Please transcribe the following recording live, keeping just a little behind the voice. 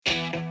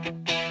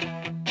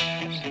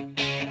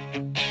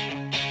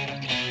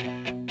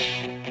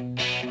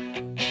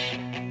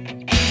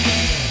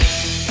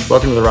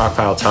Welcome to the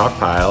Rockpile Talk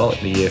Pile,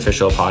 the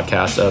official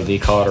podcast of the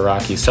Colorado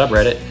Rockies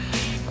subreddit.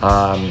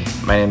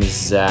 My name is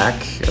Zach,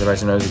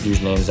 otherwise known as the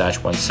username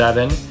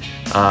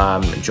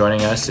Zach17.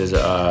 Joining us is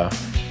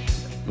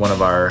one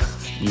of our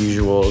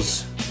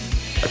usuals,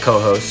 a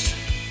co-host.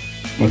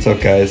 What's up,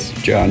 guys?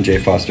 John J.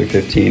 Foster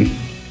 15.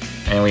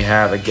 And we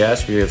have a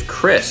guest. We have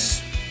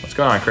Chris. What's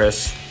going on,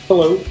 Chris?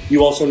 Hello.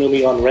 You also know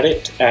me on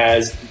Reddit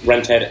as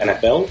Renthead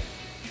NFL.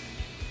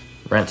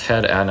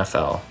 Renthead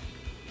NFL.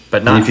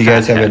 But not and if you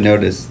guys Fathead. haven't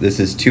noticed, this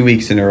is 2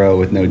 weeks in a row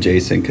with no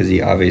Jason because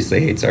he obviously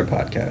hates our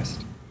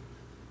podcast.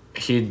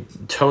 He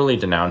totally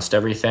denounced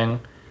everything.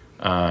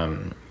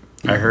 I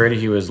heard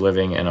he was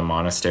living in a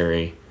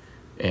monastery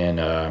in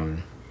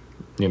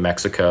New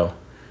Mexico.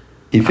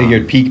 He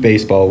figured peak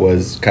baseball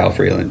was Kyle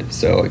Freeland,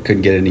 so it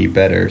couldn't get any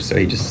better, so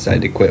he just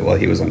decided to quit while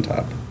he was on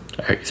top.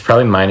 He's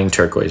probably mining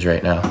turquoise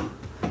right now.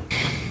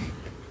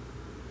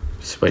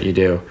 That's what you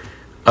do.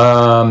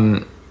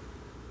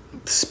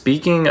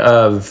 Speaking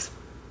of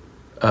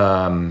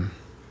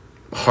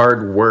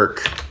hard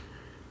work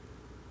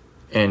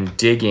and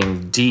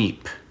digging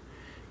deep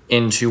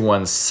into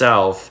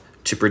oneself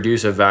to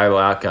produce a valuable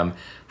outcome,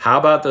 how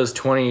about those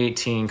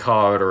 2018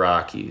 Colorado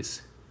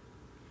Rockies?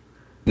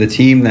 The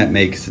team that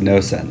makes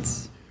no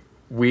sense.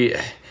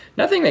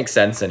 Nothing makes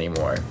sense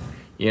anymore.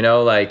 You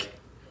know, like,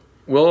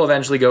 we'll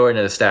eventually go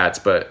into the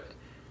stats, but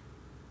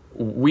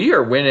we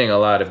are winning a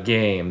lot of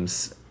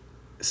games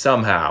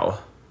somehow.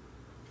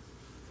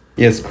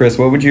 Yes, Chris,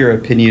 what would your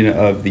opinion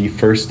of the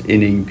first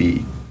inning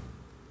be?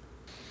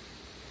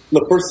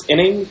 The first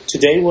inning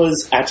today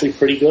was actually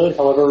pretty good.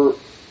 However,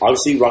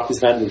 obviously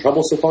Rockies have had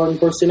trouble so far in the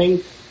first inning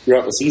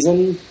throughout the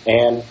season,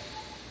 and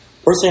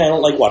personally I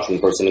don't like watching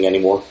the first inning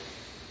anymore.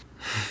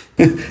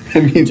 I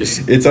mean,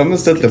 it's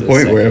almost at the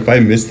point where if I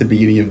miss the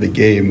beginning of the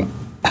game,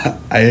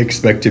 I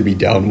expect to be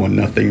down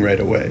 1-0 right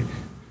away.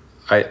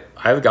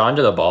 I've gone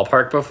to the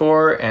ballpark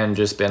before and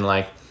just been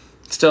like,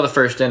 still the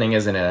first inning,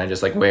 isn't it? I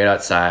just like wait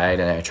outside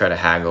and I try to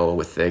haggle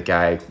with the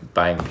guy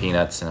buying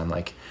peanuts, and I'm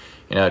like,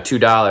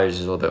 $2 is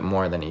a little bit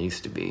more than it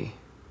used to be.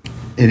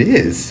 It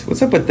is.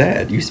 What's up with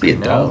that? It used to be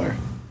 $1.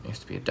 It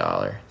used to be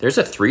 $1. There's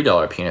a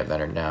 $3 peanut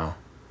vendor now.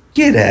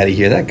 Get out of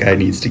here. That guy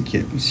needs to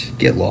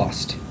get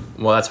lost.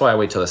 Well, that's why I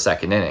wait till the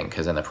second inning,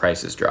 because then the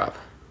prices drop.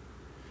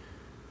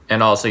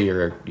 And also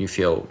you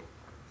feel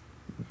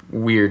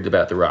weird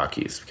about the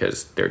Rockies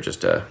because they're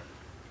just a...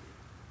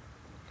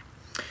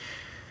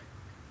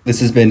 This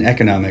has been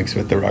economics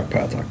with the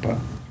Rockpile Talk Pile.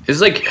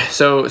 It's like,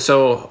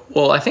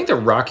 well, I think the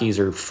Rockies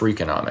are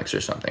Freakonomics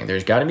or something.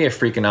 There's got to be a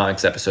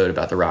Freakonomics episode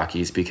about the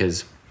Rockies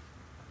because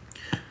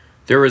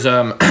there was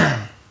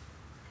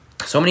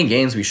so many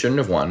games we shouldn't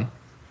have won.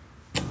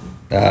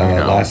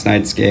 Last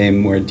night's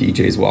game where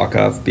DJ's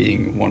walk-off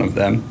being one of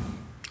them.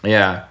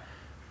 Yeah.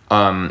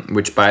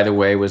 Which, by the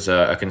way, was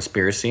a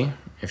conspiracy.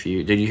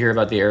 Did you hear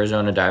about the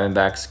Arizona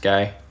Diamondbacks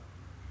guy?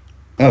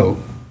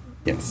 Oh,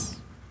 yes.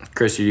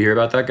 Chris, did you hear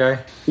about that guy?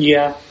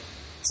 Yeah.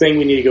 Saying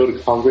we need to go to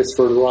Congress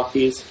for the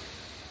Rockies.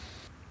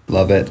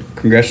 Love it.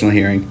 Congressional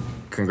hearing.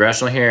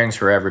 Congressional hearings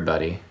for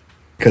everybody.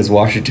 Because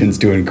Washington's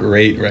doing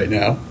great right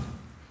now.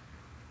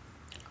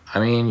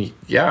 I mean,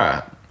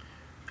 yeah.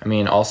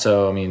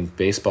 Also,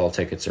 baseball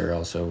tickets are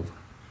also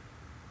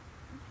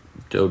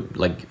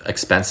like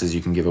expenses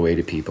you can give away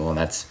to people, and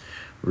that's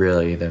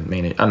really the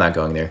main. I'm not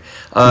going there.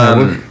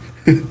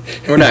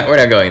 We're not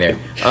going there.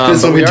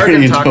 But we are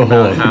going to talk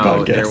about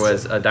how there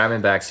was a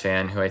Diamondbacks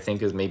fan who I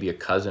think is maybe a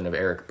cousin of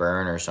Eric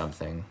Byrne or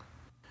something.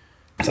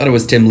 I thought it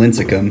was Tim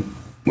Lincecum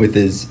with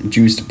his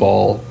juiced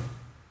ball.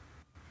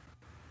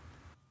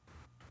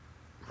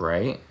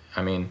 Right?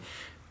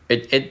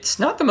 It's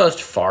not the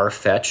most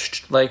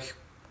far-fetched,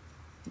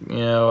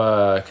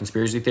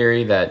 conspiracy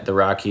theory that the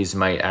Rockies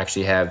might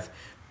actually have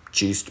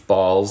juiced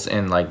balls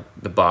in,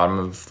 the bottom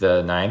of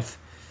the ninth.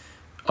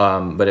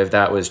 But if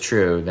that was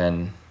true,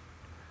 then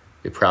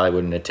it probably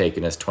wouldn't have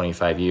taken us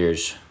 25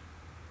 years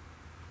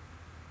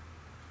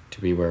to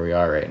be where we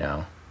are right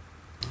now.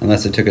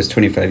 Unless it took us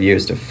 25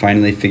 years to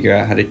finally figure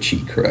out how to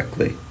cheat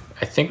correctly.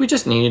 I think we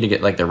just needed to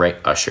get, the right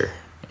usher,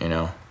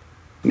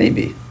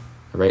 Maybe.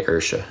 The right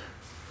Ursha.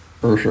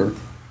 Ursher.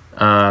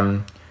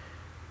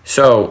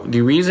 So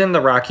the reason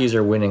the Rockies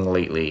are winning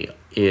lately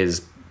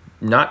is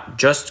not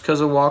just because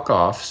of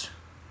walk-offs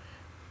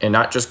and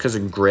not just because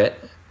of grit.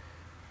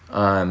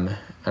 I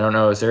don't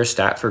know, is there a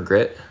stat for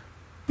grit?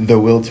 The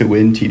will to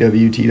win,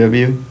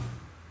 TWTW.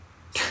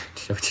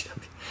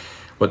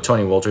 What,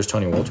 Tony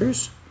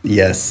Wolters?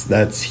 Yes,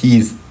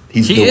 he's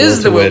he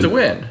is the will to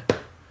win.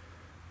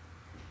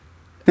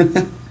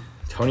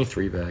 Tony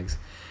Three Bags.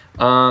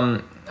 I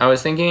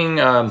was thinking,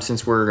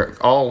 since we're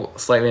all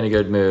slightly in a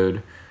good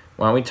mood,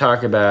 why don't we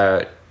talk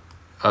about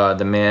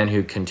the man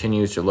who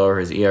continues to lower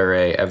his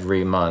ERA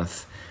every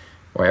month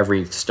or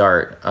every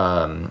start,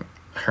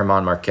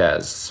 German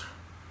Marquez.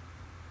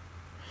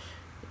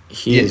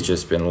 He has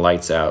just been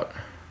lights out.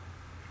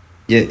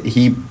 Yeah,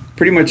 he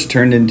pretty much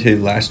turned into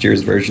last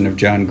year's version of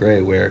John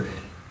Gray, where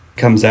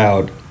comes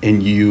out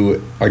and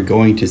you are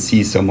going to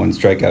see someone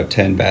strike out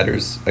 10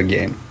 batters a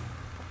game.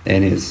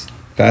 And his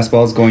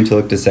fastball is going to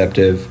look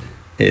deceptive.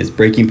 His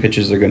breaking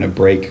pitches are going to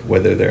break,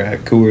 whether they're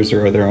at Coors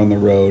or they're on the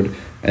road,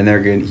 and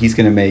he's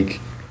going to make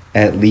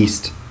at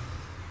least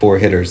 4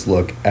 hitters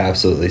look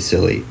absolutely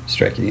silly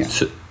striking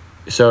out.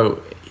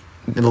 So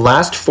in the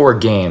last 4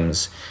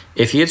 games,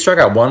 if he had struck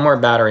out one more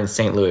batter in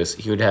St. Louis,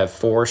 he would have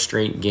 4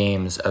 straight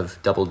games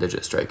of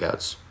double-digit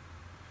strikeouts.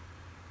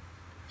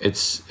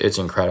 It's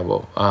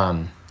incredible.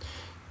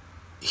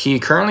 He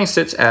currently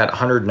sits at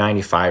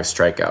 195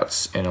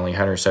 strikeouts in only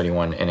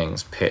 171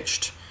 innings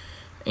pitched.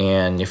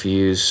 And if you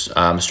use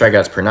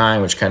strikeouts per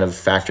 9, which kind of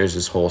factors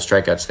this whole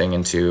strikeouts thing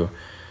into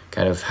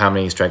kind of how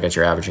many strikeouts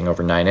you're averaging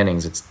over 9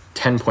 innings, it's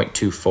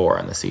 10.24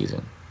 on the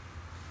season.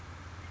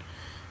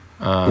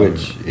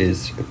 Which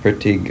is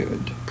pretty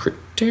good.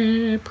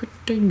 Pretty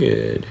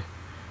good.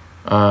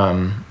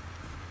 And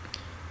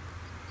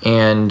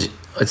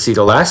let's see,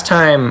 the last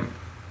time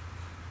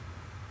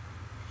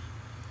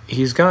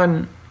he's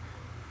gone,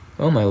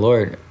 oh my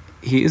lord,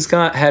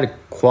 had a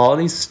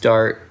quality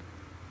start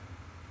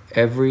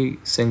every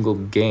single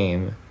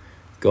game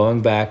going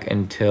back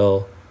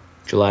until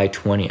July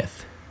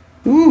 20th.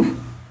 Woo!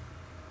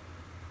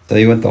 So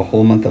you went the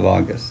whole month of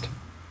August.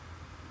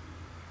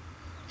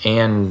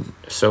 And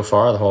so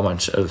far, the whole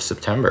month of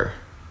September.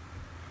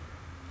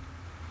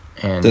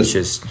 And it's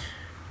just...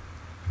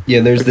 Yeah,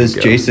 there's this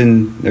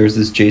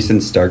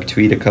Jason Stark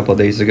tweet a couple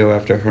days ago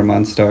after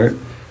Herman's start,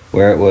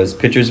 where it was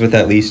pitchers with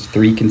at least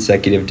 3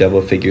 consecutive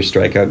double-figure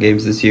strikeout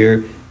games this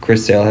year.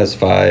 Chris Sale has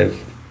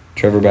 5,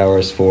 Trevor Bauer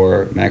has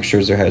 4, Max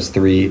Scherzer has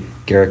 3,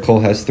 Garrett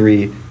Cole has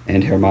 3,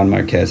 and German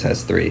Marquez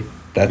has 3.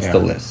 That's the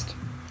list.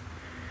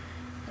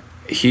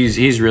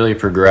 He's really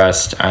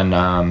progressed, and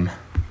I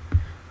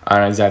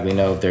don't exactly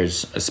know if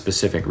there's a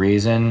specific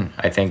reason.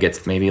 I think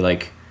it's maybe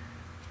like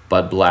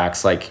Bud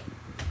Black's like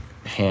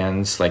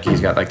hands, like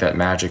he's got like that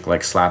magic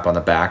like slap on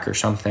the back or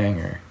something,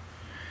 or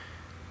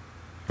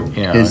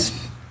his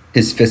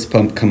fist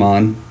pump. Come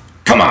on.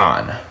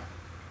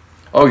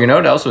 Oh, you know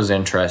what else was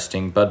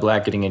interesting? Bud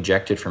Black getting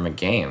ejected from a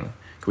game.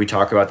 Can we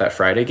talk about that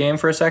Friday game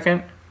for a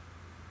second?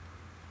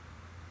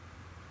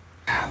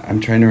 I'm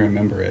trying to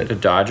remember it. The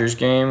Dodgers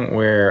game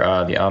where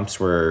the umps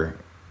were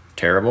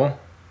terrible.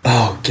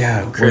 Oh,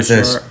 God. Chris,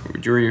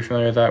 were you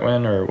familiar with that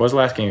one? Or what was the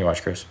last game you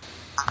watched, Chris?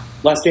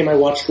 Last game I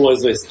watched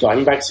was this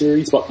Diamondback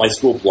series, but my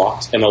school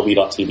blocked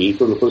MLB.TV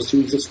for the first 2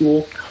 weeks of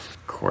school. Of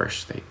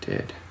course they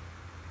did.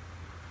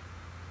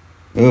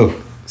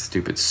 Ooh.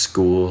 Stupid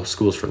school.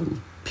 School's for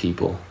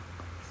people.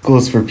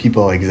 School's for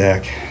people, like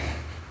Zach.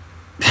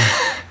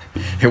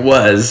 It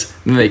was.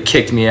 And they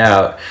kicked me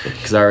out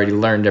because I already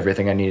learned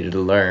everything I needed to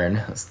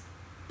learn. Those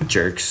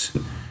jerks.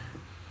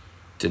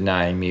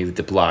 Denying me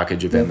the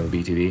blockage of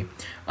MLB TV.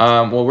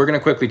 Well, we're going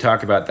to quickly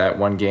talk about that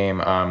one game.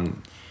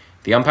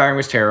 The umpiring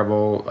was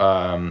terrible.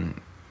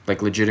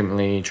 Like,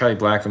 legitimately, Charlie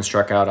Blackmon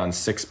struck out on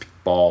 6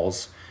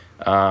 balls.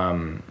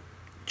 John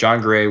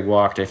Gray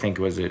walked, I think,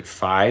 was it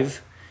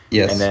 5?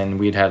 Yes. And then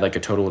we'd had, like, a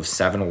total of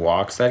 7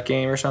 walks that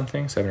game or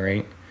something, 7 or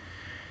 8.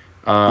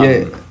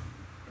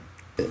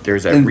 There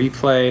was a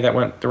replay that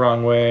went the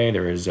wrong way.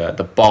 There was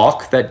the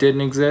balk that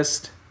didn't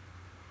exist.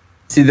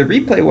 See, the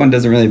replay one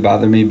doesn't really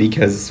bother me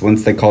because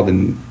once they called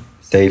him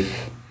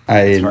safe,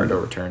 it's hard to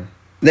overturn.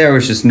 There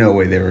was just no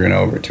way they were going to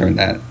overturn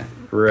that.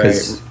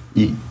 Right.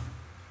 I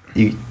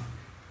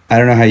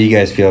don't know how you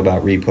guys feel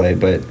about replay,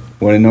 but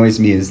what annoys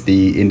me is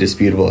the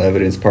indisputable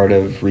evidence part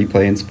of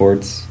replay in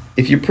sports.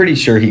 If you're pretty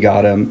sure he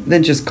got him,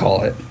 then just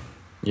call it.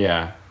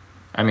 Yeah.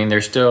 I mean,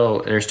 they're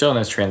still in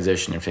this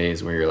transition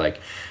phase where you're like,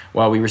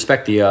 well, we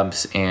respect the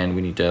umps and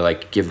we need to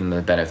like give them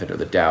the benefit of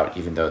the doubt,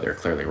 even though they're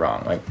clearly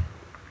wrong. Like,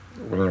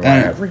 we're going to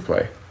have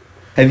replay.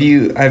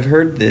 I've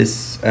heard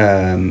this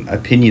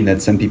opinion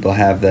that some people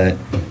have that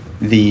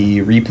the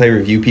replay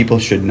review people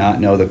should not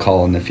know the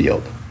call in the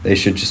field. They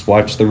should just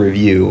watch the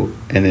review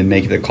and then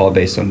make the call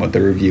based on what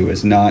the review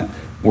is, not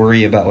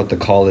worry about what the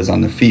call is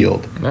on the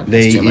field.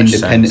 They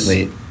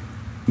independently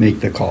make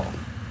the call.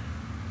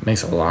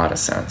 Makes a lot of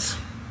sense.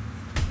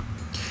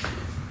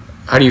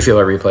 How do you feel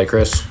about replay,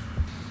 Chris?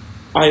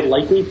 I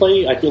like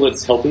replay. I feel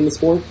it's helping the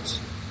sport,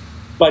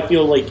 but I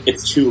feel like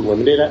it's too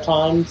limited at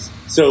times.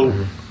 So,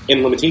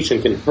 in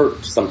limitation can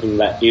hurt something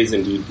that is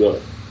indeed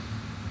good.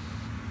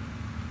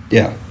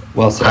 Yeah,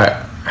 well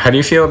said. How do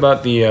you feel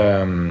about the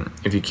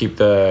if you keep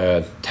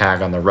the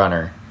tag on the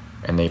runner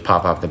and they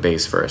pop off the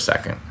base for a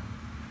second?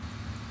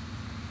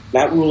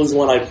 That rule is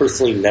one I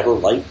personally never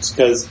liked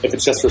because if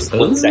it's just for a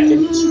split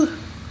second.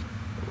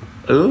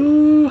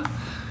 Ooh.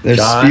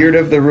 There's spirit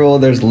of the rule,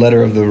 there's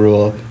letter of the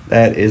rule.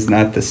 That is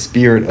not the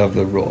spirit of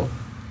the rule.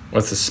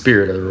 What's the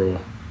spirit of the rule?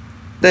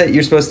 That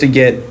you're supposed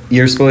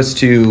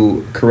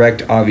to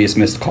correct obvious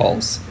missed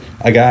calls.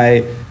 A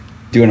guy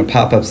doing a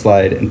pop-up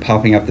slide and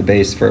popping up the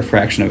base for a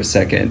fraction of a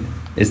second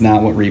is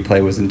not what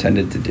replay was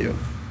intended to do.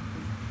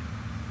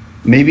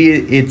 Maybe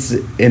it's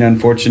an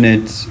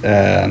unfortunate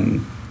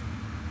side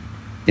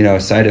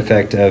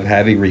effect of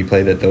having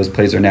replay that those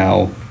plays are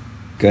now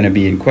going to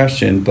be in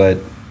question, but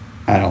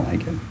I don't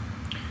like it.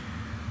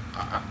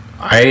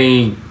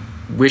 I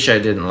wish I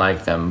didn't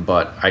like them,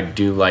 but I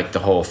do like the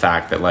whole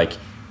fact that like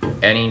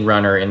any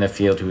runner in the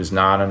field who is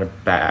not on a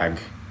bag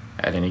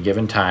at any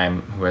given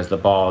time who has the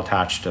ball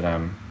attached to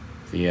them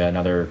via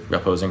another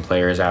opposing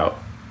player is out.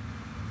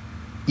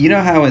 You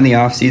know how in the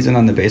offseason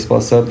on the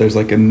baseball sub, there's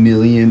like a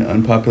million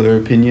unpopular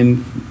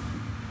opinion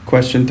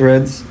question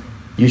threads?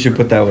 You should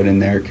put that one in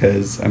there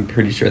because I'm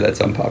pretty sure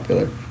that's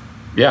unpopular.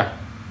 Yeah,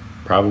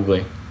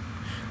 probably.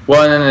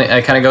 Well, and then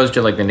it kind of goes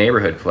to like the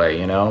neighborhood play,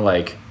 you know,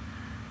 like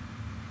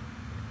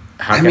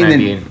how can I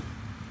be in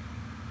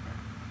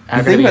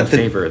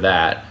favor of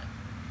that?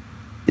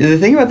 The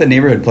thing about the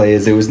neighborhood play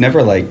is it was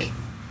never like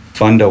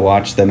fun to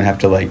watch them have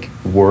to like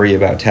worry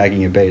about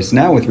tagging a base.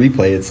 Now with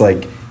replay, it's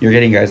like you're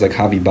getting guys like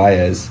Javi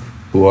Baez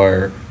who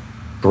are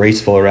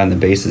graceful around the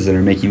bases and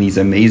are making these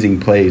amazing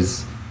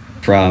plays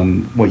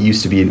from what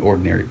used to be an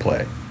ordinary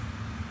play.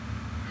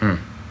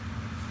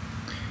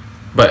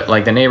 But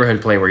like the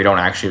neighborhood play where you don't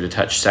actually have to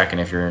touch second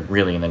if you're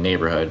really in the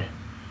neighborhood.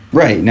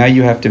 Right, now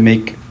you have to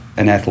make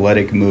an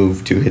athletic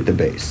move to hit the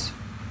base.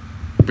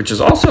 Which is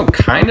also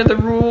kind of the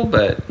rule,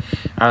 but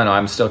I don't know,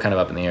 I'm still kind of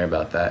up in the air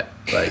about that.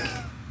 Like,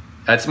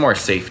 that's more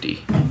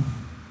safety.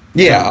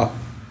 Yeah.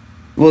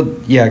 Well,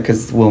 yeah,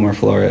 because Wilmer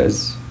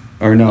Flores...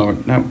 Or no,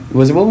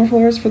 was it Wilmer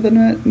Flores for the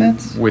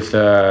Mets? With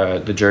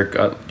the jerk,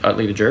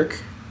 Utley the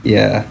jerk?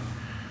 Yeah.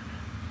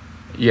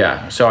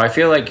 Yeah, so I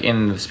feel like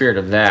in the spirit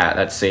of that,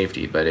 that's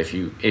safety. But if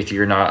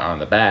you're not on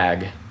the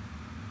bag,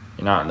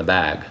 you're not in the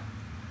bag.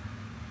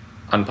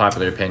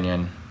 Unpopular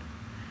opinion.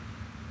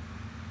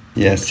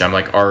 Yes. Which I'm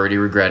like already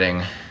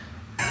regretting.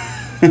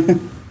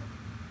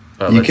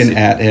 You can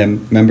at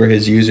him. Remember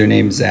his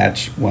username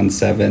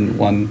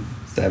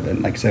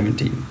Zach1717, like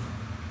 17.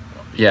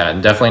 Yeah,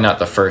 and definitely not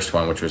the first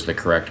one, which was the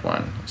correct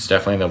one. It's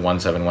definitely the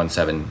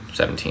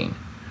 171717.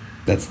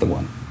 That's the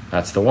one.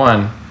 That's the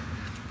one.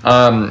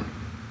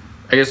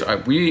 I guess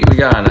we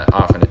got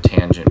off on a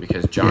tangent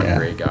because John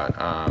Gray got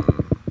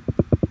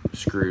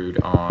screwed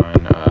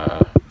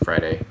on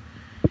Friday,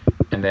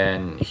 and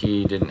then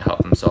he didn't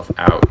help himself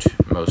out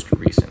most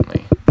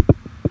recently.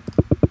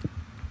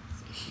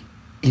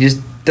 He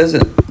just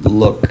doesn't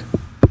look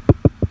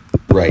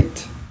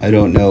right. I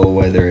don't know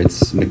whether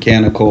it's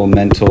mechanical,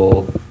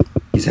 mental.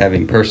 He's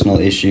having personal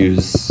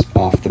issues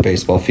off the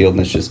baseball field,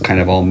 and it's just kind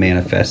of all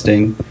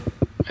manifesting.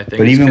 I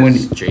think even when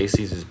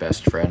JC's his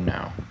best friend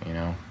now, you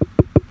know.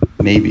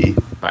 Maybe.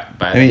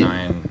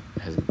 Nine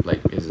is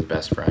his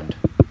best friend.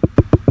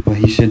 Well,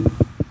 he should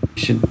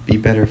be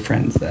better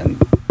friends then.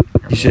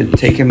 You should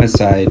take him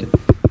aside,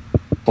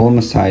 pull him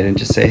aside, and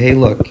just say, "Hey,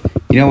 look,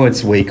 you know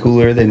what's way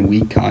cooler than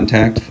weak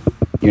contact?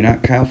 You're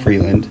not Kyle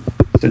Freeland,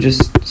 so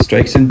just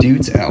strike some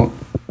dudes out,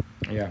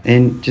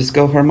 and just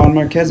go German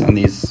Marquez on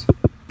these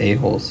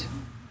a-holes,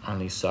 on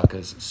these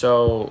suckers."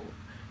 So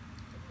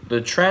the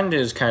trend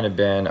has kind of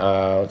been,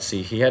 let's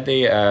see, he had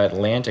the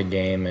Atlanta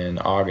game in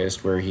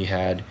August where he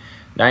had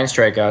 9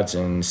 strikeouts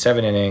in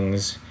 7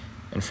 innings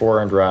and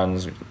 4 earned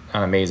runs.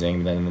 Not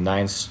amazing. Then the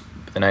 9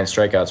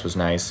 strikeouts was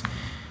nice.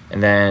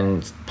 And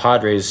then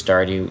Padres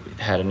start, he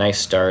had a nice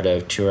start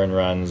of 2 earned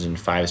runs and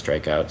 5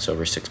 strikeouts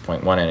over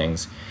 6.1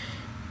 innings.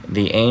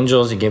 The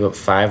Angels, he gave up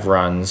 5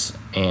 runs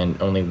and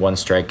only 1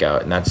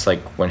 strikeout, and that's like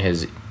when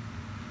his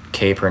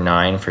K per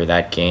 9 for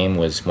that game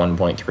was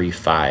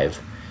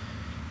 1.35.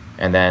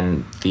 And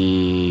then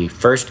the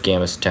first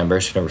game of September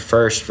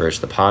 1st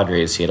versus the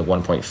Padres, he had a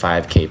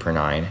 1.5 K per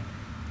 9.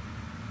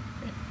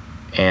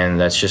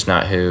 And that's just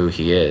not who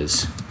he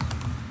is.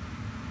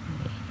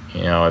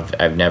 You know,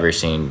 I've never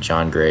seen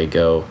John Gray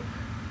go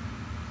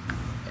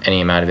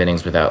any amount of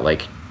innings without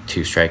like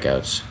 2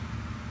 strikeouts.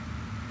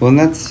 Well, and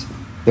that's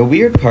the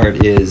weird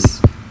part is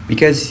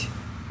because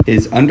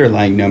his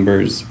underlying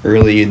numbers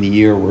early in the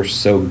year were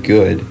so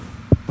good,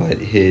 but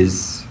he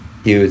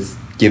was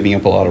giving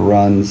up a lot of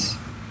runs.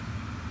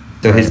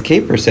 So his K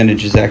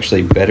percentage is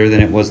actually better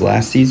than it was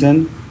last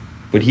season,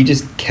 but he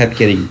just kept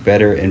getting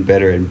better and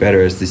better and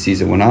better as the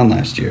season went on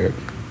last year.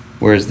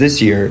 Whereas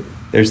this year,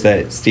 there's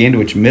that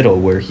Standwich middle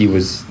where he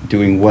was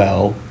doing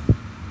well,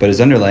 but his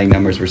underlying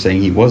numbers were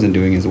saying he wasn't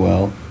doing as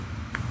well.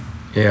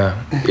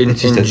 Yeah. In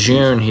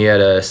June, he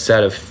had a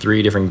set of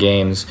 3 different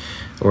games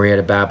where he had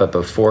a BABIP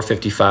of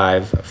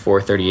 455,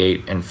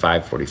 438, and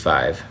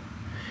 545.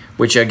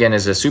 Which, again,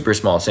 is a super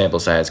small sample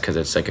size because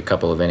it's like a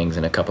couple of innings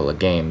and a couple of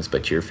games,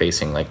 but you're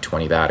facing like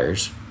 20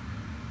 batters.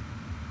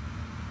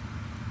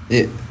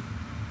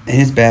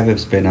 His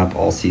BABIP's been up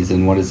all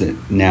season. What is it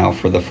now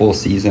for the full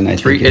season? I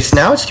think it's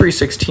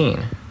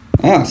 316.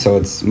 Ah, so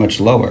it's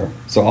much lower.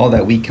 So all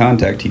that weak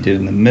contact he did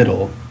in the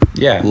middle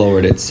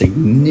lowered it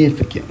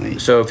significantly.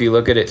 So if you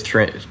look at it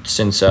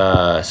since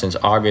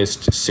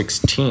August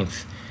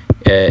 16th,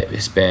 it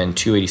has been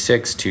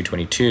 286,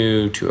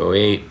 222,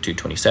 208,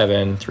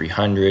 227,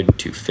 300,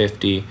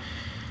 250.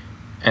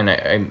 And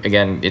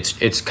again,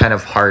 it's kind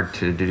of hard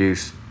to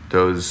deduce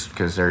those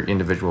because they're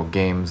individual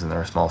games and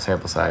they're small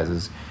sample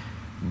sizes.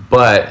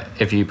 But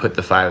if you put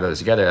the 5 of those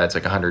together, that's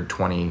like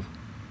 120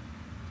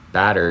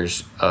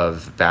 batters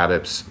of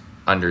BABIPs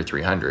under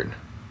 300.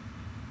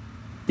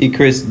 Hey,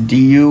 Chris,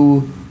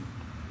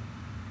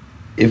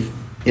 if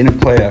in a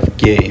playoff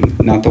game,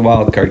 not the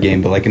wild card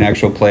game, but like an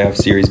actual playoff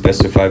series,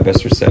 best of 5,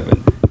 best of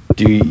 7,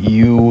 do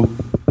you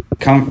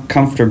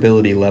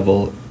comfortability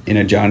level in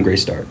a John Gray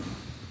start?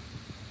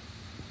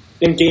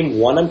 In game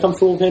 1, I'm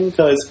comfortable with him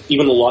because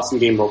even the loss in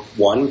game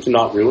 1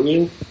 cannot ruin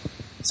you.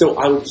 So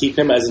I would keep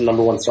him as a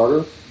number 1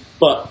 starter.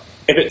 But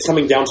if it's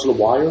coming down to the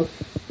wire,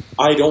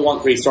 I don't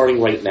want Gray starting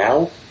right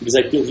now because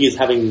I feel he is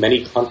having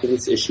many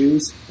confidence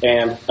issues,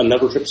 and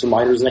another trip to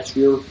minors next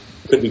year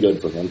could be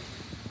good for him.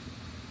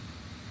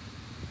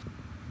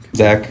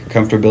 Zach,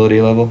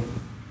 comfortability level?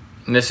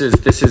 This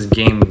is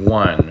game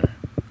 1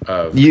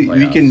 of you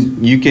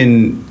playoffs. you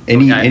can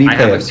any I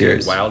have playoff a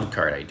series. wild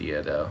card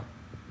idea though.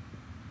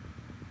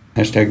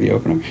 Hashtag the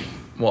opener.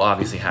 Well,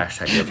 obviously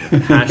hashtag the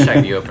opener,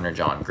 hashtag the opener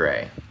John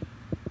Gray.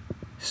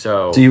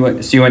 So you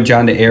want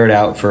John to air it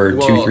out for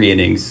 2-3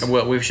 innings?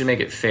 Well, we should make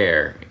it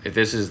fair. If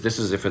this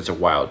is if it's a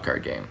wild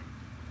card game.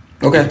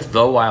 Okay. If it's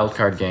the wild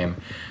card game,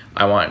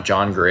 I want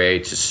John Gray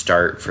to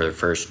start for the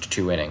first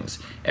 2 innings.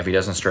 If he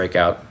doesn't strike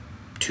out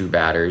 2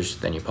 batters,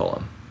 then you pull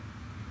him.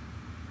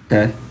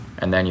 Okay.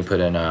 And then you put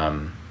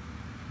in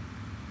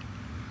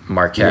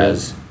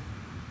Marquez,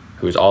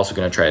 who's also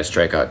going to try to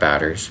strike out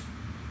batters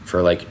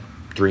for like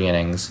 3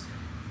 innings.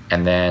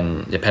 And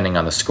then, depending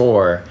on the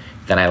score,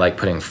 then I like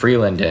putting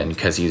Freeland in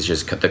because he's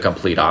just the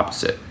complete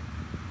opposite.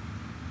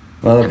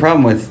 Well, the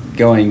problem with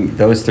going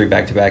those 3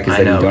 back-to-back is that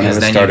you don't have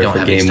a starter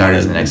for game 1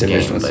 in the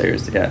divisional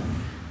series. Yeah.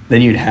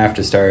 Then you'd have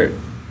to start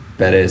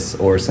Bettis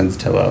or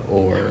Sensatella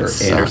or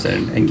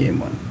Anderson in game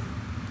 1.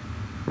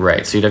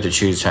 Right, so you'd have to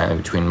choose time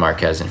between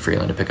Marquez and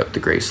Freeland to pick up the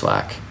Gray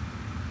slack.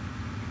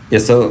 Yeah,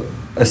 so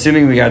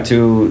assuming we got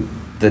to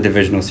the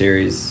divisional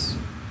series.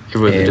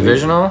 With the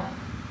divisional?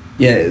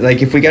 Yeah,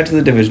 like if we got to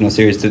the divisional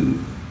series, the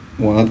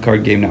wild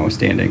card game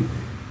notwithstanding,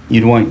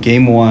 you'd want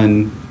game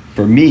 1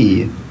 for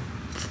me.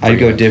 I'd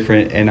go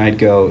different, and I'd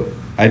go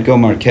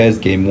Marquez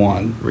game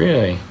 1.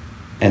 Really?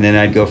 And then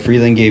I'd go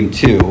Freeland game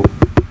 2,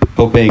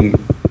 hoping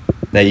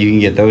that you can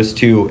get those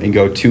 2 and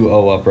go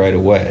 2-0 up right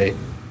away.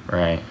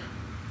 Right.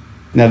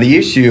 Now the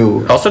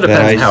issue also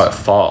depends on how it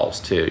falls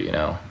too, you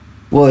know.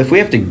 Well, if we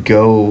have to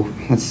go,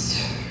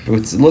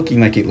 it's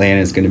looking like Atlanta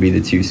is going to be the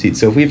 2 seed.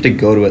 So if we have to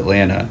go to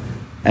Atlanta,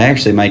 I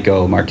actually might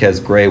go Marquez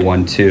Gray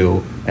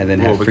 1-2, and then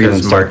have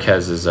Freeland start.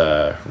 Marquez is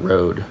a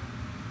road.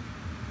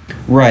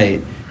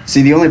 Right.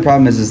 See, the only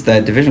problem is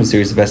that divisional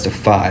series is best of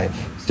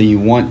 5. So you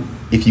want,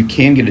 if you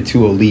can get a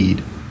 2-0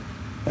 lead,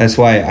 that's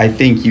why I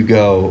think you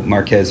go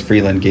Marquez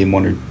Freeland game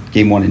 1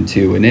 and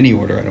 2 in any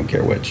order. I don't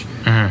care which.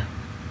 Mm-hmm.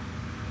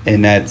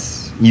 And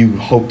that's, you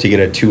hope to get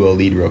a 2-0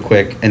 lead real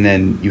quick, and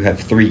then you have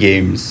 3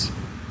 games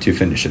to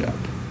finish it up.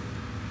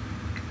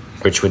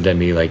 Which would then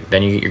be like,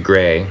 then you get your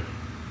Gray.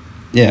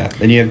 Yeah,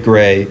 then you have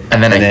Gray.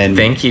 And then I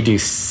think you do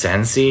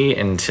Sensi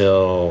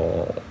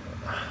until...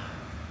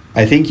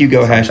 I think you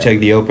go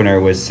hashtag the opener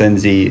with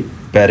Senzi,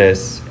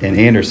 Bettis, and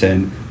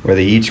Anderson, where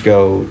they each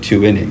go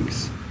 2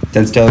 innings.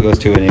 Sensatella goes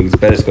 2 innings,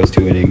 Bettis goes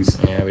 2 innings,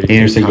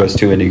 Anderson goes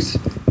 2 innings,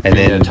 and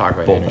then didn't talk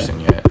about Anderson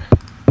yet.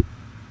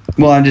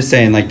 Well, I'm just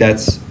saying, like,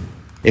 that's,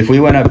 if we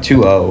went up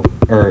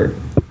 2-0, or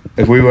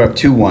if we were up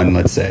 2-1,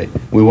 let's say,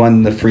 we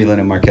won the Freeland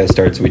and Marquez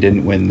starts, we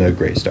didn't win the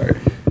Gray start.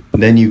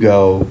 Then you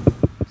go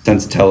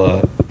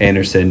Sensatella,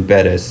 Anderson,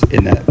 Bettis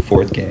in that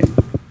 4th game.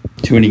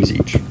 2 innings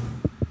each.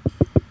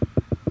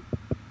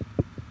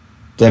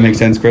 Does that make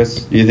sense,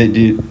 Chris? Do you think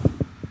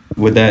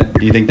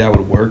that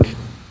would work?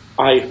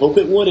 I hope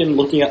it would, and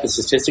looking at the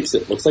statistics,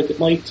 it looks like it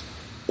might.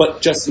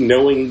 But just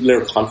knowing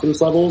their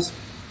confidence levels,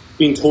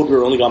 being told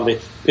you're only going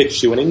to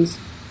pitch 2 innings,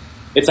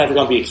 it's either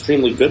going to be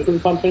extremely good for the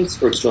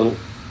confidence or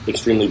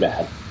extremely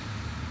bad.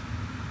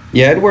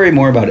 Yeah, I'd worry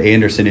more about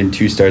Anderson in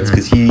 2 starts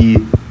because he,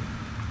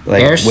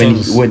 like,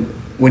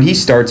 when he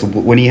starts,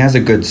 when he has a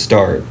good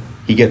start,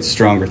 he gets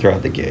stronger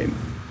throughout the game.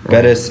 Right.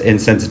 Bettis and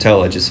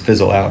Sensatella just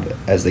fizzle out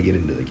as they get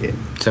into the game.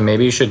 So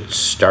maybe you should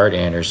start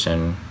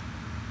Anderson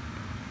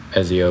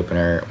as the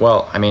opener.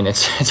 Well, I mean,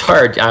 it's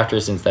hard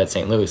since that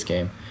St. Louis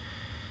game.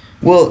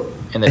 Well,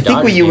 in the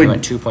Dodgers game,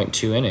 went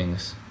 2.2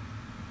 innings.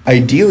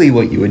 Ideally,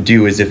 what you would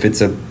do is if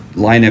it's a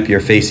lineup you're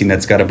facing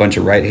that's got a bunch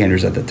of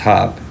right-handers at the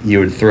top, you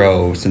would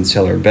throw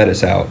Sensatella or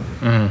Bettis out.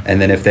 Mm-hmm. And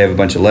then if they have a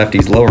bunch of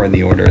lefties lower in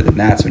the order, then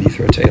that's when you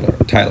throw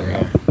Tyler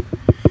out.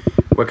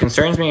 What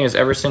concerns me is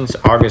ever since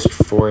August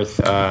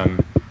 4th,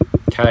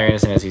 Tyler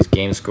Anderson has his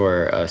game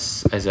score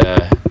as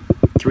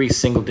 3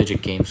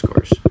 single-digit game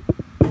scores.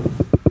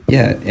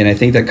 Yeah, and I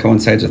think that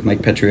coincides with Mike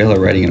Petriello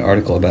writing an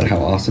article about how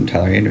awesome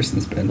Tyler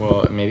Anderson's been.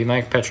 Well, maybe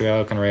Mike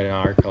Petriello can write an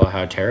article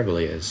how terrible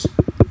he is.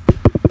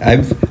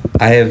 I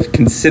have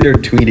considered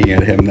tweeting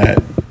at him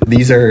that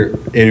these are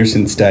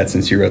Anderson's stats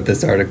since you wrote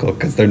this article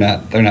because they're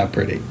not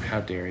pretty.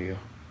 How dare you?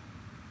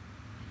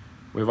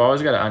 We've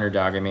always got an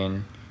underdog. I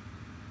mean,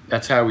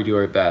 that's how we do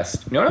our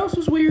best. You know what else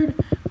was weird?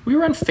 We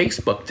were on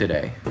Facebook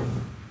today.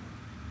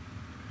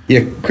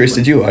 Yeah, Chris,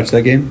 did you watch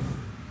that game?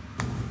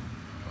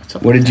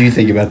 What did you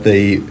think about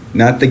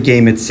not the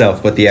game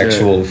itself, but the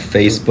actual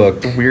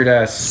Facebook the weird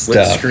ass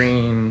split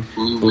screen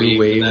blue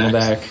wave in the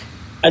back?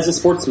 as a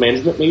sports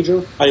management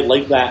major, I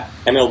like that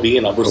MLB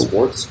and other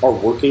sports are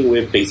working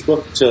with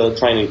Facebook to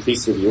try and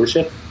increase their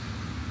viewership.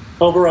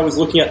 However, I was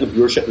looking at the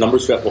viewership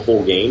numbers throughout the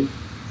whole game,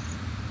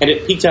 and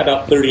it peaked at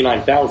about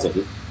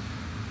 39,000.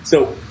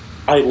 So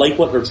I like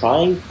what they're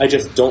trying, I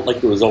just don't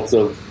like the results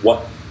of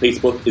what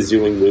Facebook is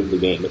doing with the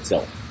game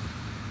itself.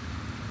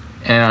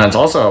 And it's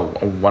also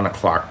a 1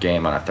 o'clock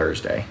game on a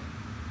Thursday.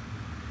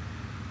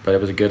 But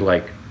it was a good,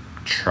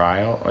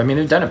 trial. I mean,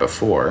 they've done it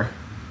before.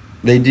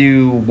 They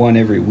do one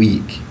every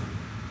week.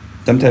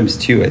 Sometimes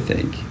two, I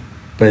think.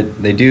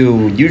 But they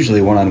do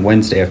usually one on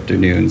Wednesday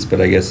afternoons,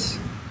 but I guess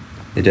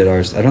they did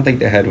ours. I don't think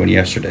they had one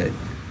yesterday.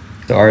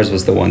 So ours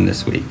was the one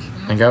this week.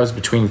 I think I was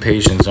between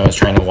patients and I was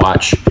trying to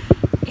watch,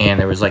 and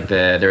there was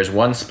there was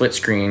one split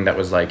screen that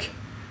was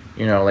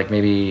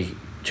maybe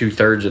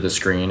 2/3 of the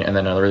screen, and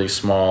then a really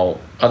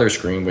small other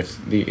screen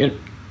with the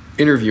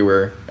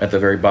interviewer at the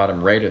very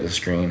bottom right of the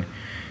screen.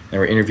 They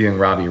were interviewing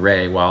Robbie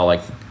Ray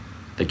while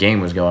the game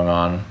was going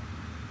on,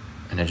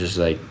 and it's just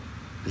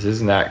this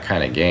isn't that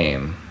kind of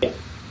game. Yeah.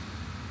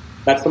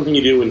 That's something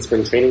you do in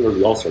spring training or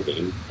the All-Star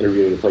game,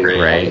 interviewing the player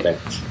on the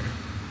bench.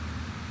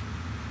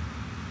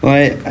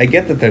 Well, I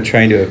get that they're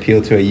trying to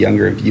appeal to a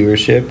younger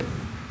viewership.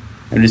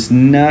 I'm just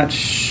not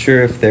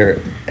sure if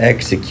they're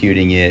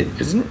executing it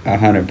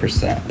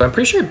 100%. But I'm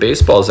pretty sure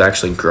baseball is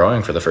actually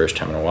growing for the first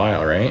time in a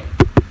while, right?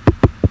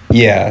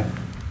 Yeah.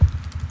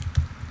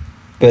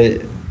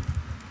 But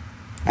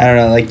I don't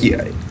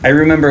know, I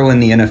remember when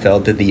the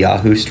NFL did the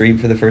Yahoo stream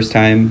for the first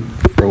time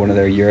for one of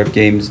their Europe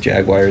games,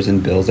 Jaguars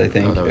and Bills, I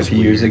think, a few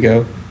years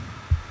ago.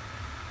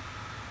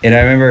 And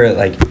I remember,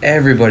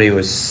 everybody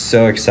was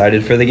so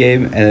excited for the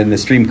game, and then the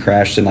stream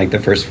crashed in, the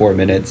first 4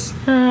 minutes.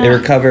 They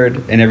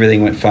recovered, and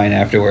everything went fine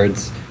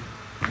afterwards.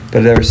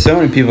 But there were so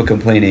many people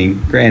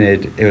complaining.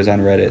 Granted, it was on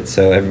Reddit,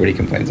 so everybody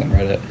complains on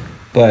Reddit.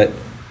 But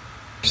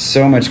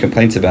so much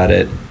complaints about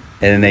it, and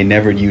then they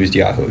never used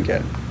Yahoo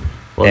again.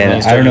 Well,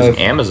 and I don't know if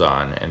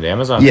Amazon, and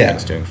Amazon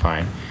is doing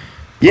fine.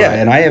 Yeah,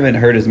 and I haven't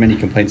heard as many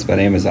complaints about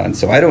Amazon,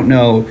 so I don't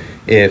know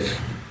if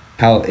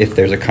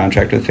there's a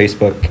contract with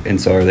Facebook,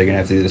 and so are they going to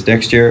have to do this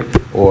next year,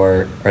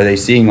 or are they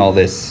seeing all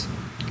this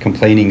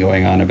complaining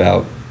going on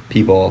about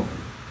people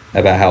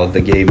about how the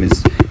game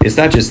is? It's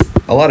not just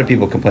a lot of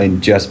people complain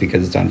just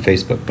because it's on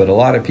Facebook, but a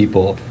lot of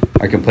people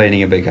are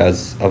complaining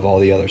because of all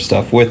the other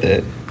stuff with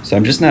it. So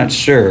I'm just not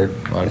sure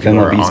a lot of people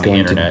are on the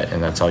internet,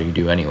 and that's all you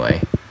do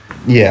anyway.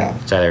 Yeah.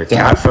 It's either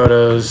cat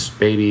photos,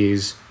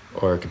 babies,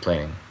 or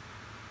complaining.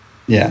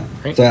 Yeah.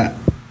 Right? So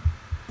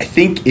I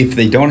think if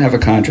they don't have a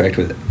contract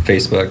with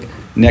Facebook,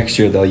 next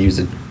year they'll use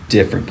a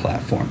different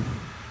platform.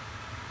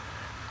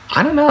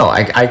 I don't know.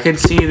 I could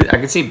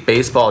see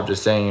baseball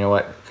just saying, you know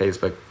what,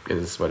 Facebook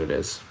is what it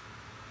is.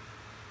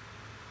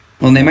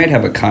 Well, and they might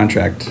have a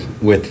contract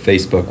with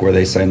Facebook where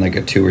they sign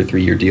a 2 or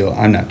 3 year deal.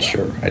 I'm not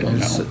sure. I don't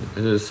know.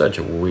 It is such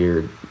a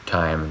weird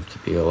time to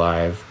be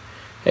alive.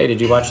 Hey,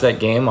 did you watch that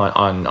game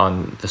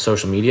on the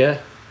social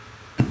media?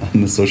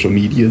 On the social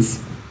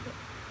medias?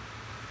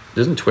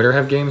 Doesn't Twitter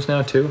have games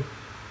now, too?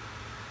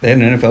 They had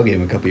an NFL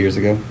game a couple years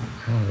ago.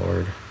 Oh,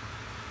 Lord.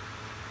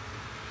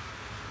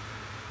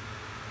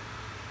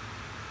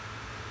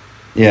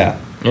 Yeah.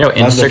 Instagram.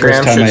 That was the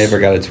first time I ever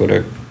got a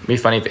Twitter. It'd be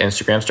funny if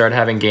Instagram started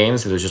having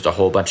games. There's just a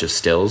whole bunch of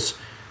stills,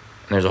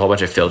 and there's a whole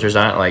bunch of filters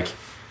on it, like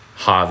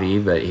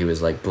Javi, but he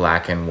was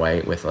black and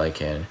white with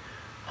an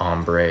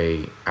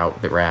ombre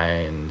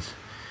outline.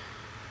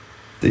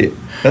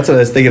 That's what I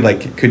was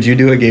thinking. Could you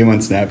do a game on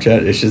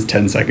Snapchat? It's just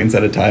 10 seconds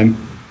at a time.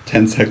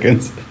 10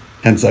 seconds.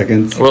 10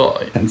 seconds. Well,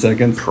 10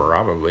 seconds.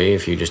 Probably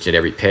if you just did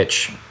every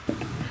pitch.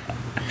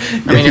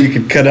 You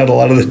could cut out a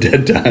lot of the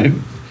dead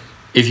time.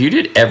 If you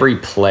did every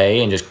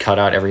play and just cut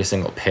out every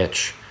single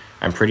pitch,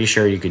 I'm pretty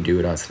sure you could do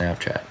it on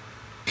Snapchat.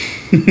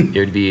 it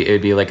would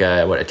be like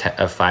a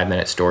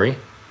 5-minute story.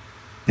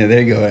 Yeah,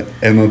 there you go.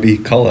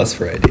 MLB, call us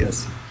for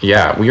ideas.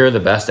 Yeah, we are the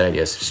best at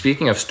ideas.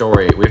 Speaking of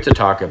story, we have to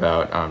talk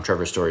about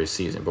Trevor Story's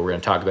season, but we're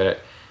going to talk about it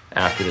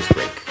after this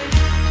break.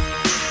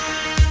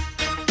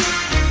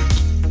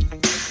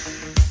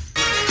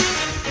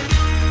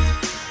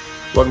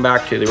 Welcome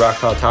back to the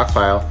Rockpile Talk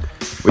Pile.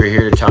 We're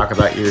here to talk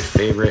about your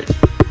favorite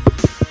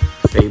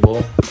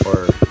fable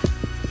or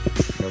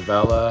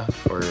novella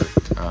or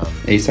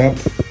Aesop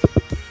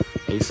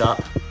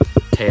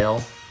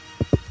tale.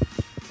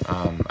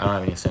 I don't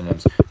have any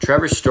synonyms.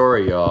 Trevor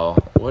Story, y'all.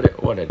 What a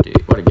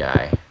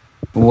guy.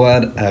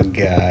 What a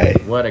guy.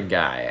 What a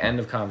guy. End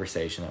of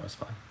conversation. That was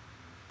fun.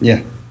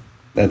 Yeah,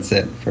 that's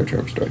it for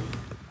Trevor Story.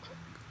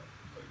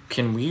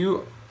 Can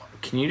you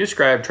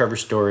describe Trevor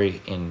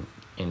Story in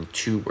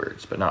 2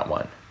 words, but not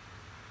one?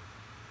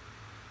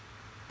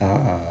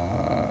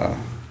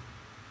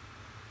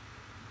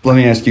 Let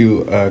me ask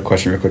you a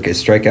question real quick.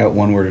 Is strikeout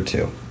 1 word or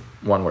 2?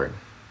 1 word.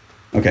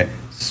 Okay,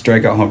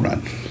 strikeout home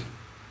run.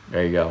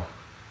 There you go.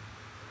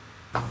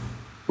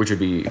 Which would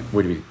be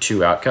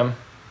 2 outcome?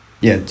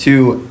 Yeah,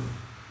 2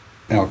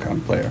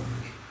 outcome player.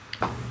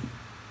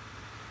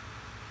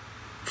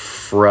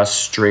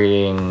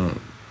 Frustrating,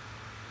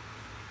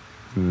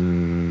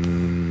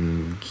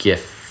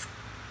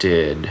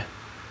 gifted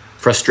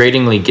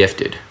Frustratingly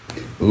gifted.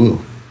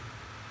 Ooh.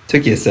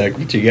 Took you a sec,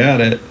 but you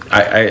got it.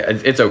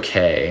 It's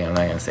okay. I'm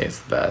not gonna say it's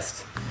the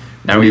best.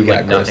 Now What do we've you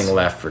got got, Chris? nothing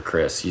left for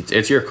Chris.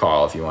 It's your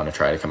call if you want to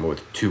try to come up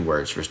with 2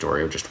 words for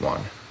story or just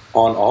one.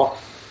 On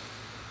off.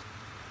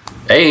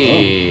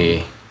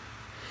 Hey.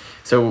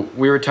 So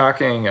we were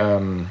talking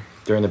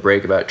during the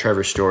break about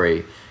Trevor's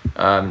story.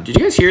 Did you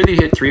guys hear that he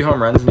hit 3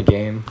 home runs in a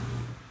game?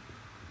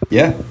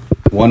 Yeah.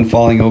 One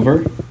falling over,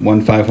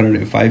 one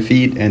 505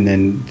 feet, and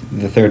then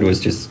the third was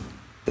just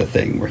the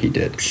thing where he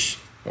did. Psh,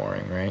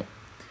 boring, right?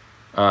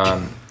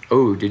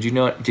 Did you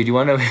want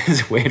to know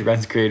his weighted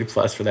runs created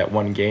plus for that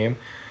one game?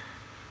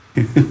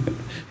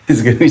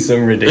 It's gonna be so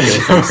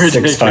ridiculous. Like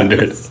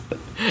 600.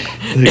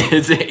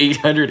 It's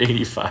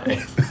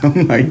 885. Oh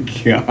my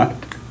god.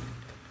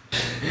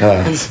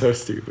 It's so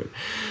stupid.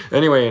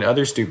 Anyway, and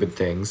other stupid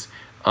things.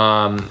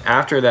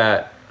 After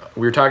that,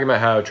 we were talking about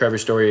how Trevor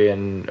Story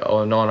and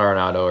Nolan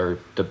Arenado are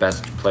the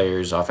best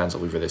players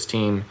offensively for this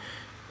team,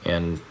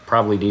 and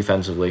probably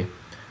defensively.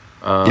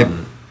 Yep.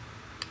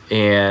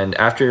 And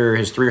after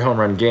his 3 home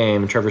run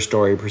game, Trevor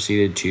Story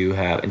proceeded to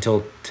have,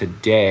 until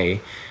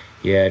today,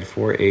 he had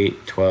 4,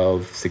 8,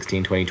 12,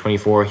 16, 20,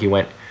 24. He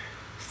went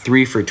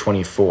 3 for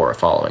 24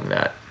 following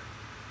that.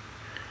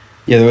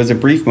 Yeah, there was a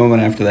brief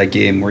moment after that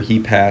game where he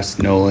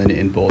passed Nolan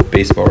in both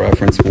Baseball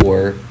Reference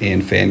WAR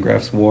and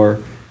Fangraphs WAR.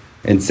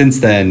 And since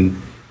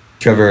then,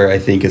 Trevor, I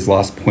think, has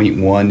lost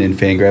 0.1 in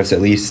Fangraphs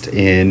at least,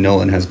 and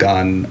Nolan has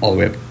gone all the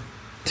way up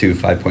to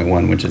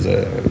 5.1, which is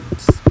a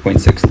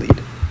 0.6 lead.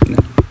 No,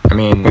 I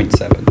mean,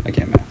 0.7. I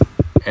can't math.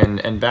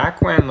 And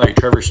back when like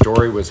Trevor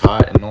Story was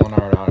hot and Nolan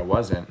Arenado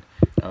wasn't,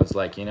 I was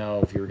like,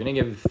 if you were gonna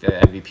give the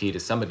MVP to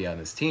somebody on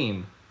this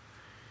team,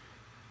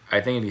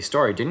 I think it'd be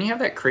Story. Didn't he have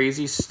that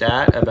crazy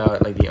stat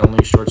about like the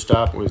only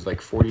shortstop was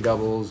like 40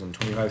 doubles and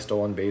 25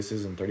 stolen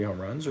bases and 30 home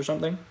runs or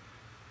something?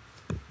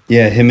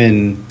 Yeah, him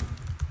and...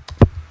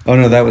 Oh,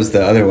 no, that was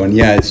the other one.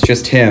 Yeah, it's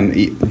just him,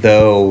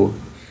 though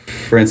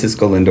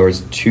Francisco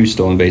Lindor's 2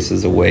 stolen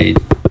bases away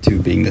to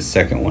being the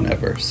second one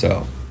ever,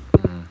 so...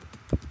 Oh,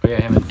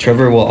 yeah, him and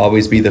Trevor will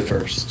always be the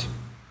first.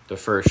 The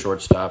first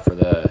shortstop for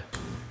the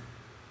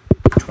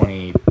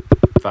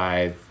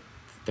 25,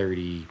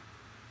 30,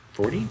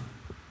 40?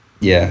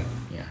 Yeah.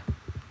 Yeah.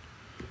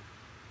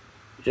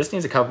 Just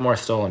needs a couple more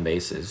stolen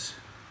bases.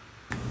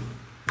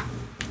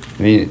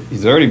 I mean,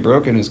 he's already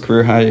broken his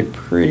career high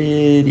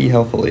pretty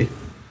healthily.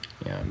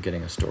 Yeah, I'm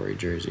getting a Story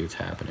jersey. It's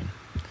happening.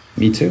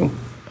 Me too.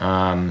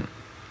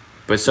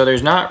 But so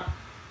there's not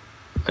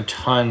a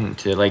ton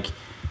to like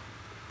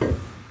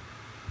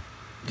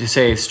to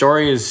say.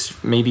 Story is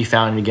maybe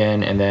found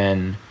again, and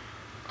then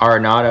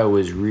Arenado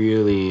was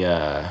really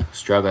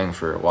struggling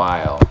for a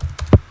while,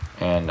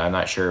 and I'm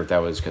not sure if that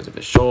was because of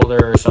his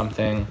shoulder or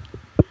something.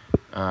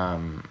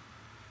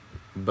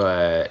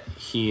 But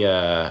he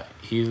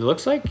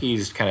looks like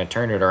he's kind of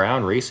turned it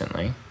around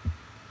recently.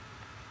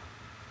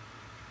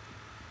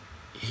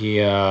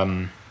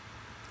 There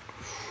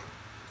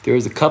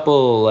was a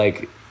couple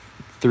like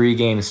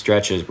 3-game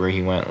stretches where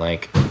he went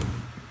like,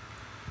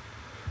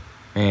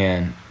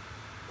 man,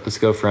 let's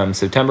go from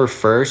September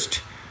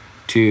 1st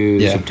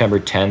to September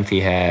 10th. He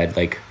had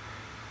like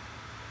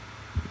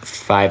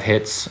 5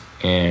 hits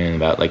and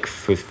about like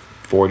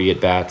 40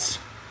 at bats.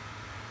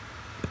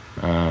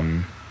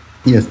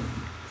 Yes.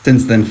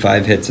 Since then,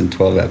 5 hits and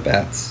 12 at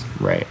bats.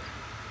 Right.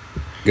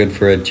 Good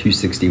for a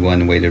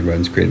 261 weighted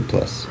runs created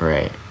plus.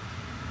 Right.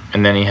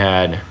 And then he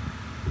had,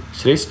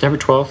 today's September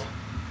 12th?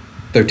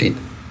 13th.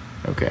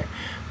 Okay.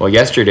 Well,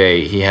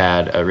 yesterday he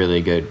had a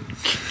really good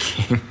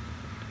game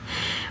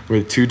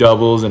with 2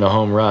 doubles and a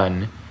home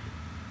run,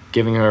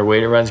 giving him a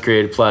weighted runs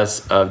created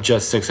plus of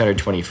just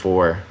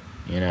 624.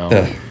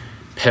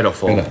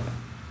 Pitiful.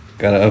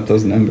 Gotta up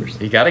those numbers.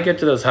 You got to get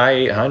to those high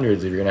 800s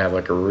if you're going to have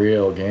like a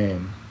real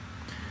game.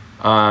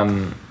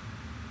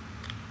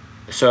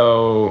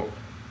 So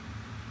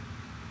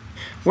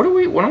why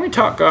don't we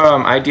talk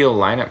ideal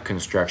lineup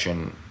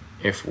construction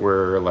if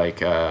we're like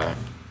so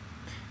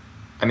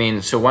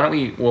why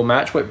don't we'll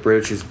match what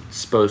Bridge is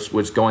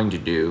what's going to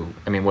do.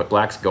 I mean what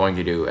Black's going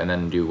to do, and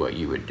then do what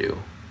you would do.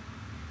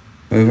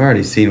 We've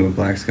already seen what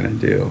Black's gonna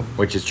do.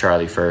 Which is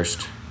Charlie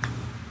first,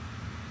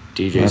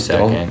 DJ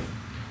second.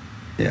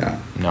 Yeah.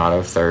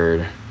 Notto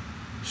third,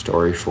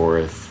 Story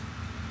fourth,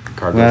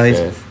 Cargo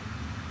fifth.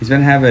 He's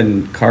been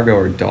having Cargo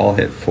or Dahl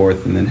hit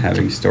 4th and then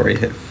having Story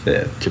hit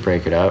 5th. To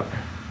break it up?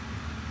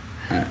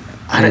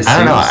 I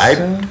don't know.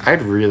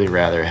 I'd really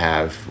rather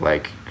have,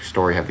 like,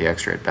 Story have the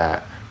extra at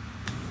bat.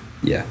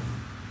 Yeah.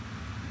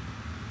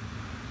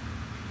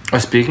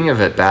 Speaking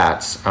of at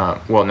bats,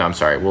 I'm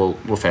sorry. We'll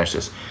finish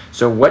this.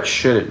 So what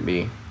should it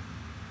be?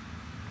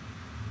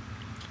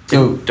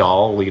 Did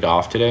Dahl lead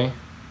off today?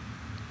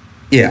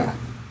 Yeah.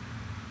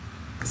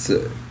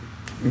 So,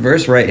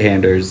 versus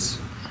right-handers,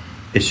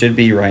 it should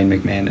be Ryan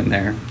McMahon in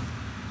there.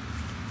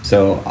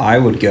 So I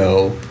would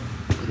go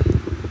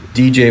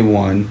DJ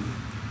 1.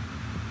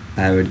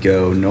 I would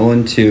go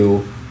Nolan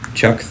 2,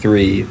 Chuck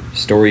 3,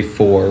 Story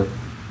 4,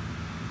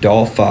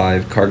 Dahl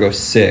 5, Cargo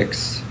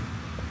 6.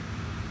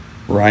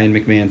 Ryan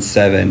McMahon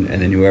 7,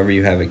 and then whoever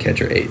you have at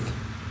catcher 8th.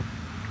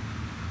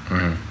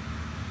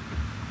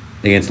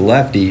 Against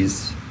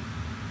lefties,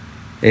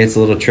 it's a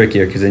little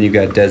trickier because then you've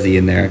got Desi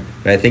in there.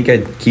 But I think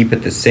I'd keep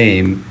it the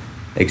same,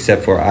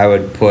 except for I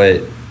would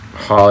put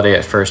Holiday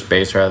at first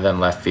base rather than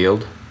left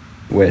field.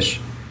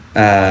 Wish. So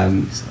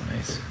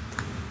nice.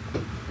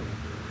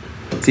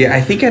 See,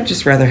 I think I'd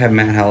just rather have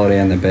Matt Holliday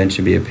on the bench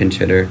and be a pinch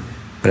hitter,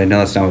 but I know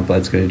that's not what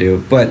Bud's going to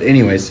do. But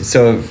anyways,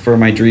 so for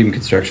my dream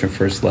construction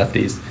first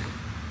lefties,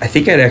 I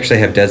think I'd actually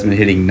have Desmond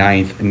hitting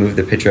 9th and move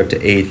the pitcher up to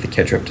 8th, the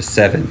catcher up to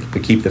 7th,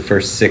 but keep the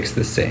first 6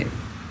 the same.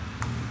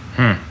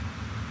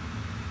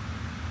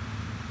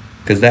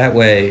 Because that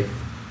way,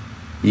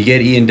 you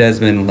get Ian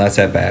Desmond less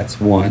at bats.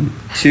 1,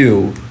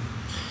 2.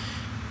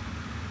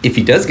 If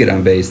he does get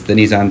on base, then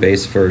he's on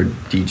base for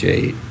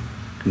DJ,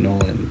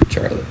 Nolan,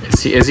 Charlie.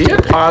 Is he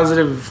a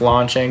positive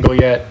launch angle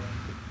yet?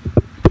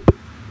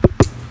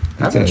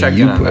 I've been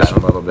checking on that a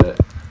little bit.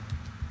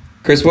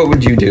 Chris, what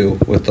would you do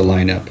with the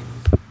lineup?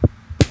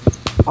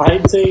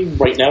 I'd say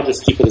right now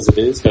just keep it as it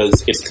is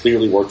because it's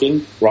clearly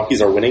working.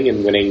 Rockies are winning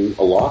and winning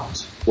a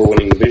lot. We're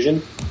winning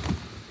division.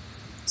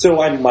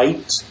 So I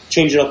might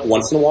change it up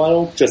once in a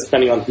while, just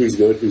depending on who's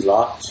good, who's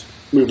not.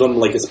 Move them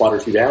like a spot or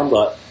two down,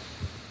 but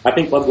I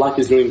think Bud Black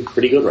is doing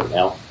pretty good right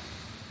now.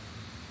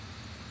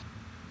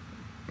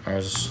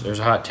 There's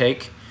a hot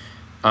take.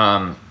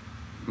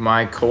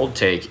 My cold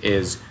take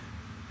is,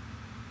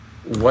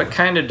 what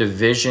kind of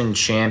division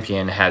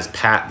champion has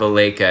Pat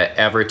Valaika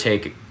ever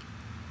take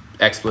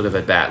expletive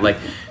at bat? Like,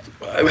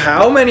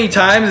 how many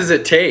times does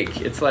it take?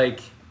 It's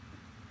like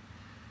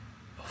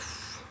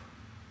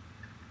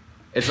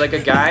a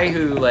guy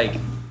who like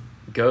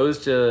goes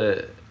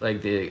to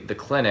like the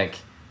clinic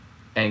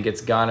and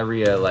gets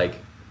gonorrhea like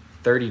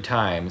 30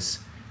 times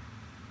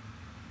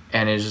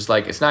and it's just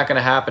like, it's not going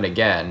to happen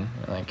again.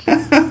 Like,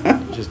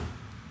 just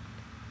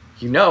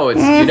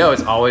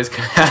it's always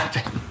going to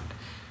happen.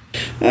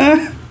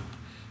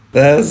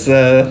 That's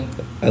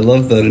I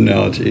love that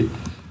analogy.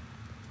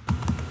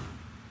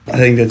 I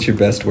think that's your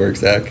best work,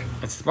 Zach.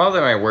 It's probably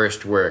my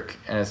worst work,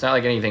 and it's not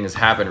like anything has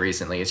happened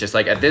recently. It's just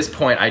like, at this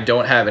point, I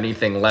don't have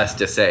anything less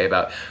to say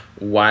about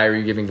why are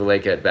you giving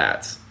Valaika at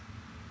bats.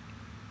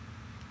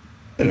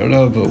 I don't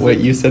know, but what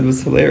you said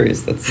was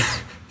hilarious.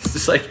 That's It's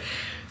just like,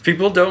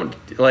 people don't,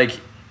 like,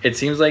 it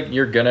seems like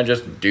you're going to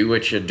just do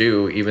what you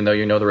do, even though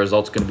you know the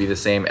result's going to be the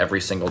same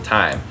every single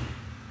time.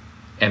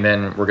 And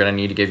then we're going to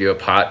need to give you a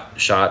pot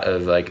shot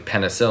of, like,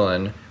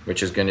 penicillin,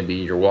 which is going to be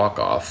your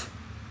walk-off.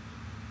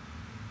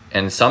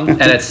 And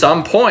at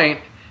some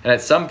point,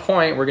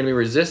 we're going to be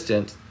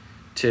resistant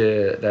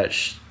to that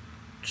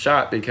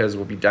shot because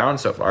we'll be down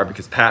so far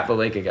because Pat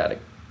Valaika got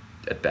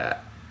at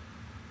bat.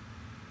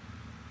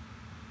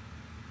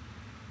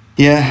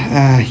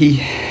 Yeah, he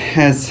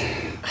has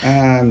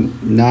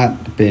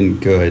not been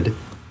good,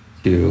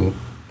 to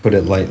put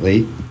it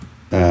lightly.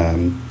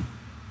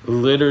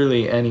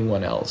 Literally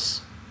anyone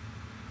else.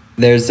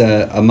 There's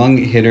among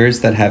hitters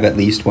that have at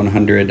least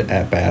 100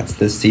 at-bats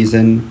this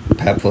season,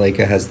 Pat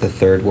Valaika has the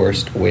 3rd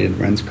worst weighted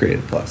runs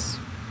created plus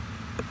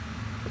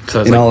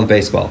in all of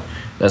baseball.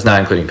 That's not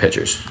including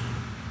pitchers.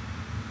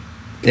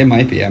 It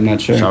might be. I'm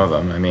not sure. Some of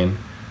them. I mean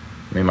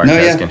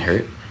Marquez can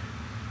hurt.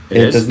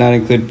 It does not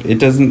include. It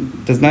does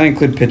not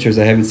include pitchers.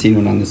 I haven't seen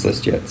one on this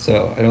list yet,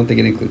 so I don't think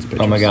it includes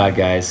pitchers. Oh my god,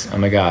 guys! Oh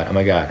my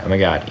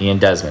god! Ian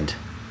Desmond.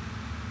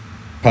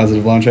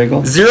 Positive launch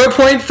angle.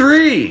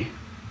 0.3.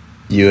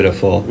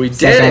 Beautiful. We did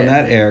Suck it. on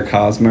that air,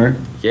 Cosmer.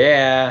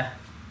 Yeah.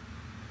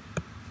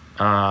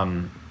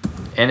 And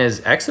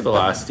his exit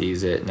velocity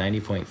is at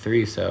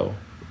 90.3, so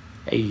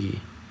hey,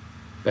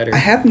 better. I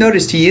have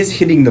noticed he is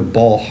hitting the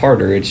ball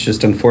harder. It's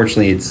just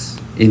unfortunately it's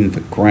in the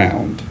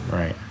ground.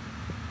 Right.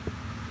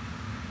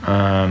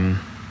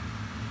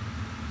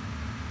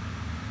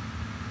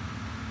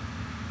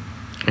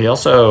 He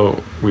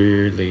also,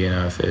 weirdly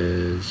enough,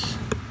 is...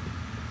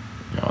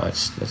 No,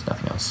 that's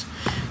nothing else.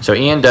 So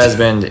Ian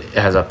Desmond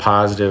has a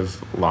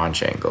positive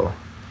launch angle.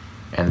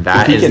 And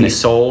that is the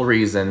sole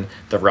reason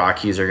the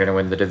Rockies are going to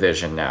win the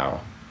division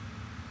now.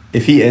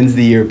 If he ends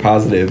the year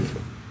positive,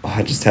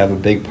 I'll just have a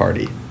big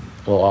party.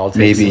 Well, I'll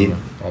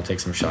take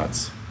some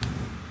shots.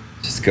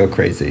 Just go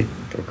crazy.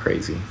 Go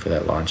crazy for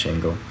that launch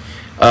angle.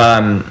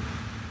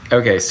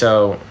 Okay,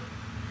 so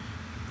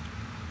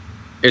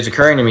it's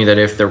occurring to me that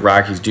if the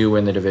Rockies do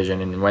win the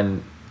division, and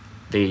when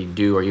they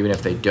do, or even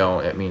if they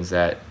don't, it means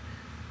that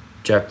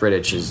Jeff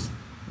Bridich has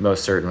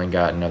most certainly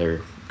got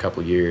another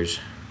couple years.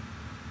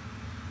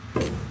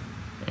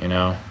 You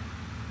know?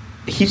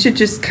 He should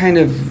just kind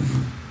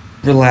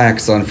of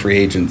relax on free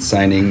agent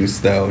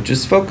signings, though.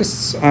 Just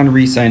focus on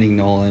re-signing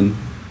Nolan,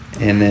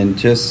 and then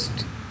just...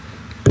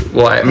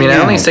 Well, I mean, I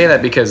only say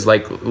that because,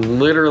 like,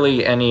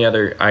 literally any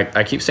other...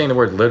 I keep saying the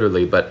word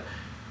literally, but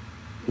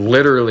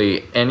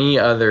literally any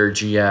other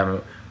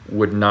GM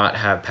would not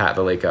have Pat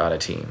Valaika on a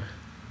team.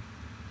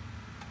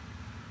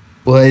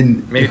 Well,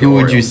 and maybe who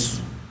would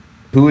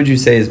you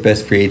say his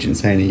best free agent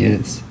signing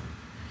is?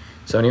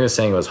 Somebody was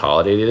saying it was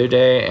Holiday the other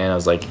day, and I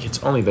was like,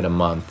 it's only been a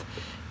month.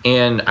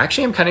 And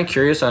actually, I'm kind of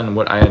curious on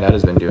what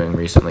Ionetta's been doing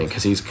recently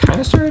because he's kind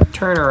of started to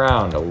turn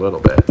around a little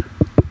bit.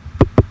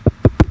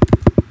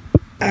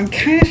 I'm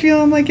kind of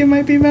feeling like it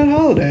might be Matt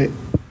Holliday.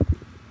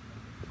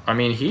 I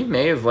mean, he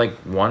may have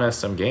won us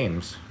some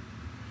games.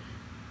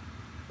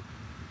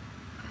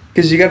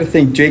 Because you got to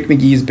think Jake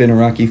McGee's been a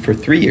Rocky for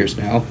 3 years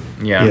now.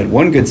 Yeah. He had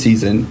 1 good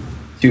season,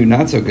 2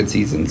 not so good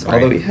seasons. Right.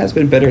 Although he has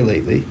been better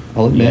lately,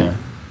 I'll admit.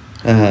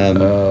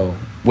 Yeah.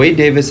 Wade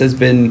Davis has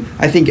been,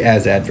 I think,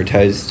 as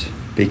advertised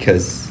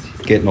because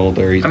he's getting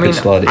older. He's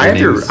pitched a lot of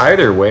innings.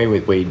 Either way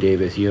with Wade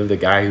Davis, you have the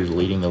guy who's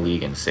leading the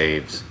league in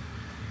saves.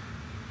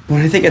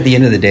 Well, I think at the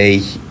end of the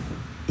day,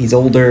 he's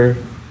older,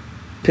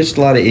 pitched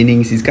a lot of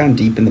innings. He's gone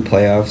deep in the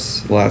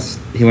playoffs.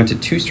 He went to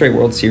 2 straight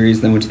World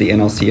Series, then went to the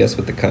NLCS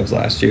with the Cubs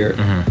last year.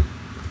 Mm-hmm.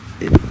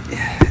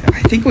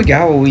 I think we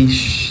got what we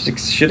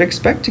should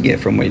expect to get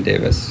from Wade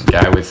Davis.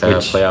 Guy with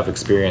playoff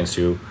experience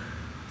who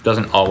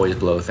doesn't always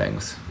blow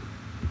things.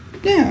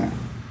 Yeah.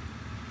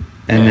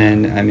 And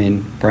then, I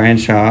mean, Brian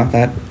Shaw,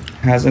 that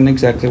hasn't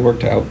exactly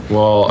worked out.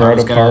 Well, Gerardo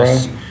I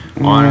was going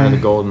to honor the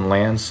Golden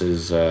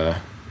Lance's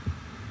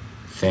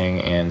thing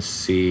and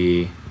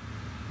see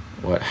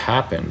what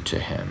happened to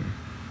him.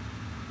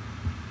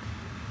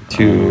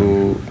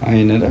 To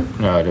Ionetta?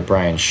 No, to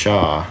Brian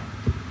Shaw.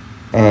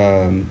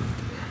 Bad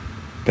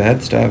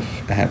stuff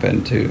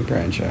happened to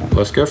Brian Shaw.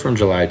 Let's go from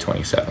July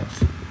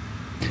 27th.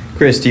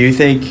 Chris, do you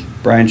think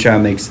Brian Shaw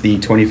makes the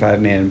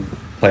 25-man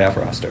playoff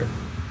roster?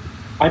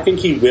 I think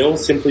he will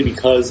simply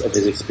because of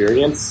his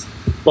experience,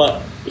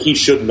 but he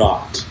should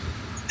not.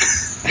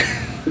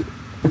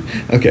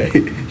 Okay,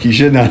 he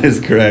should not is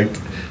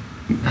correct.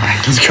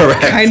 That's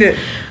correct.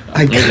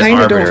 I kind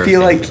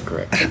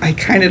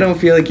of don't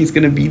feel like he's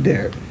going to be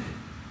there.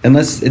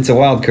 Unless it's a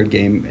wild card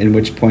game, in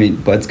which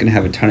point Bud's going to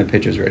have a ton of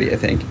pitchers ready, I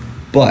think.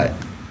 But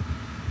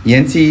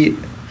Yancey,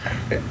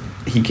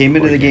 he came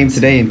into the game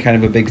today in kind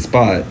of a big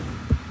spot.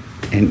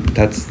 And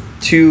that's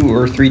 2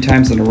 or 3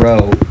 times in a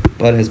row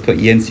Bud has put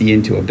Yancey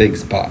into a big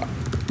spot.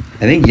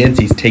 I think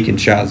Yancey's taken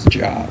Shaw's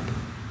job.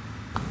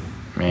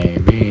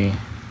 Maybe.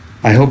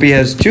 I hope he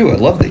has too. I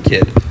love the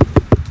kid.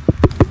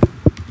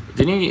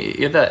 Didn't he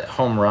get that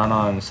home run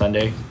on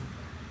Sunday?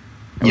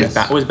 Yes.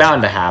 It was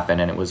bound to happen,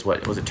 and it was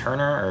was it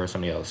Turner or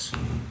somebody else?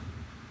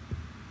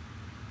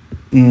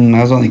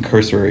 I was only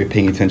cursory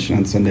paying attention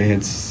on Sunday.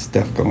 Had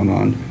stuff going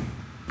on.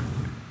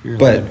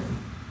 But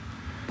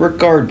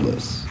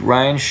regardless.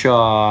 Ryan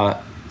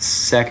Shaw,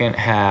 second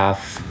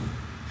half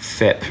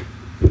FIP,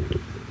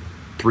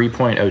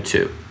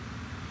 3.02.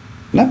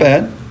 Not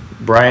bad.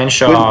 Brian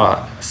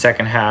Shaw,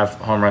 second half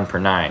home run per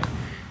 9,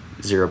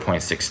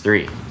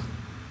 0.63.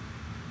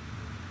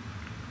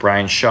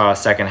 Brian Shaw,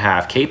 second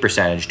half K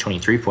percentage,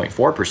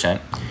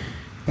 23.4%.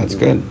 That's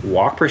good.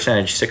 Walk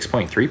percentage,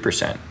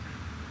 6.3%.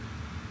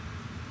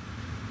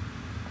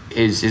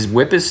 His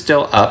whip is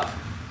still up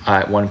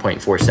at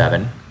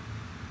 1.47.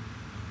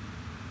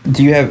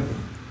 Do you have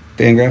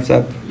Fangraphs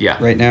up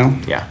right now?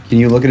 Yeah. Can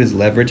you look at his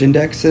leverage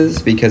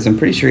indexes? Because I'm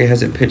pretty sure he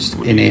hasn't pitched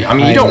in a high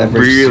leverage situation. you don't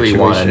really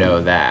want to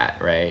know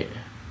that, right?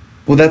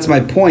 Well, that's my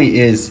point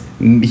is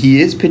he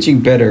is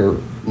pitching better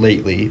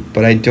lately,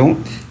 but I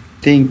don't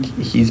think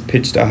he's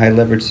pitched a high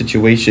leverage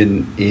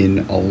situation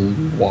in a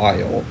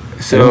while.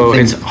 So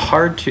it's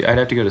hard to... I'd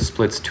have to go to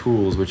Splits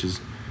Tools, which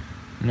is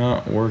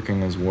not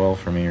working as well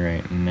for me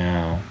right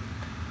now.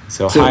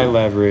 So high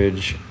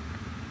leverage...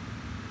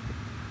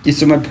 Yeah,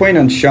 so my point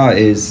on Shaw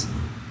is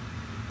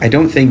I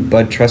don't think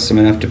Bud trusts him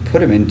enough to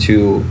put him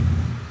into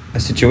a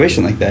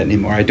situation like that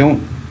anymore. I don't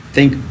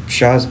think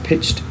Shaw's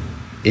pitched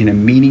in a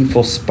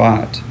meaningful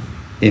spot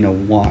in a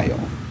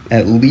while.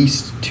 At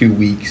least 2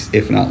 weeks,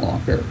 if not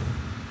longer.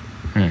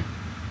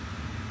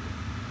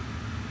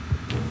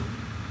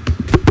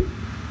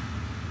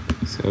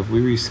 So if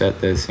we reset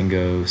this and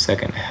go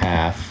second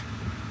half,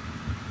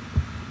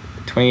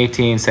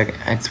 2018 second,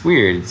 it's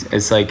weird.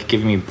 It's like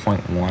giving me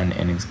 0.1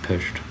 innings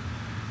pitched.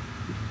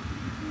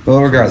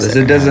 Well, regardless,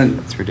 it doesn't...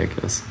 It's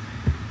ridiculous.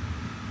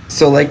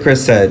 So like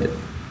Chris said,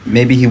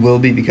 maybe he will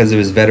be because of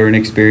his veteran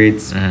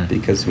experience,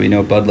 because we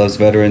know Bud loves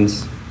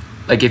veterans.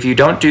 Like if you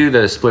don't do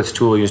the splits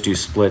tool, you just do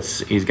splits.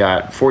 He's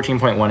got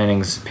 14.1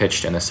 innings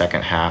pitched in the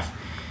second half,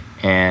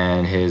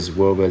 and his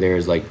WOBA there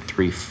is like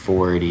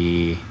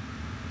 340.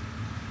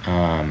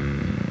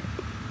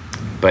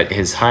 But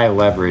his high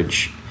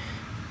leverage,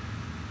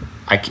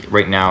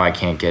 right now I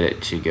can't get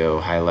it to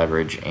go high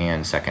leverage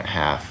and second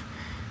half.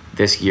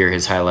 This year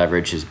his high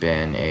leverage has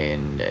been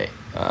a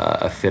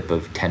FIP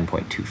of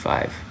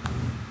 10.25.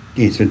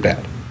 He's been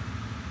bad.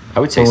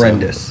 I would say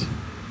horrendous.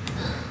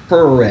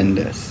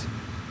 Horrendous.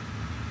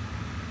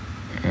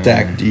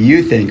 Zach, do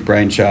you think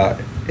Brian Shaw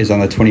is on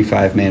the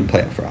 25-man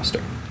playoff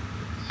roster?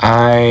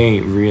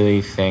 I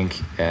really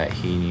think that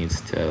he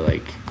needs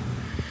to,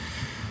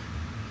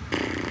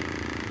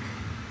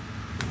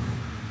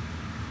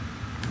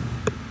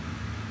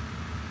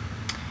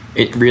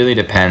 it really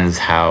depends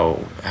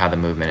how the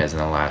movement is in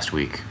the last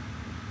week.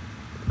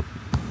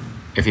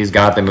 If he's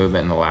got the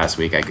movement in the last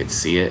week, I could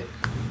see it.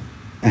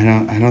 I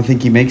don't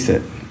think he makes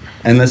it.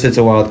 Unless it's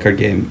a wild card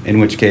game, in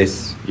which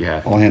case,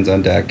 Yeah. all hands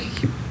on deck.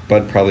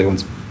 Bud probably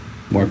wants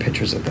more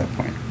pitchers at that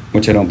point,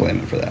 which I don't blame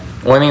him for that.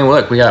 Well, I mean,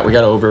 look, we got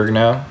Oberg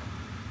now.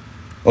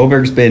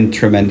 Oberg's been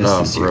tremendous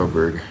this year.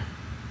 Broberg.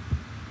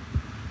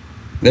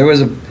 There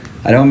was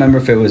I don't remember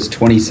if it was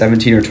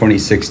 2017 or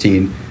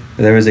 2016,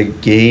 but there was a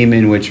game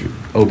in which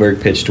Oberg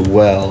pitched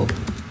well,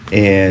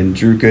 and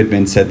Drew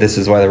Goodman said this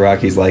is why the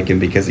Rockies like him,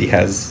 because he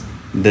has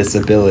this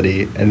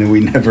ability, and then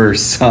we never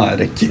saw it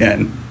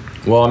again.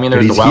 Well, I mean, there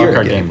was the wild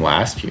card game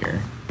last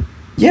year.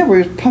 Yeah,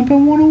 we're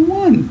pumping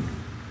 101.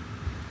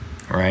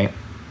 Right.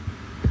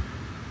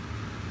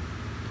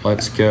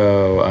 Let's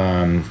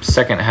go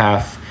second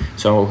half.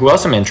 So who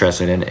else I'm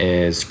interested in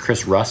is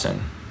Chris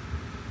Russin.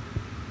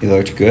 He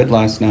looked good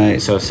last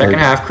night. So second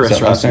half, Chris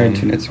Russin,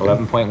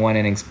 11.1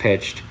 innings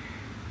pitched.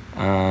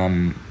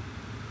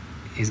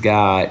 He's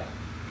got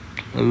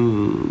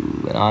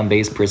an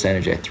on-base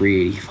percentage at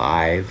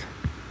 385.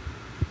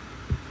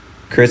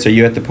 Chris, are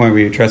you at the point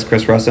where you trust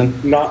Chris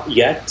Russin? Not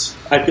yet.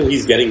 I feel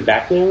he's getting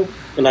back there,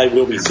 and I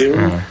will be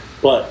soon.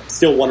 But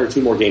still 1 or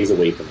 2 more games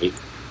away from me.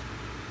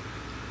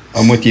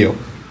 I'm with you.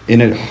 In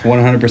a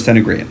 100%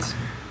 agreement.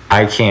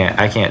 I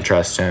can't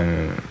trust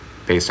him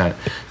based on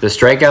the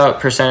strikeout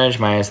percentage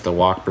minus the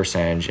walk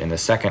percentage in the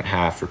second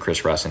half for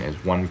Chris Russin is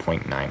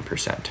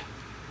 1.9%.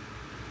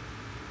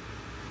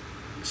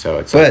 So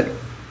it's. But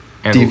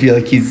do you feel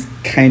like he's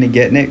kind of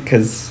getting it?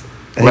 Because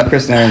I think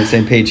Chris and I are on the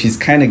same page.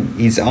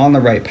 He's on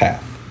the right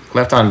path.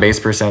 Left on base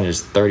percentage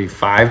is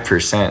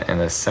 35% in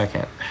the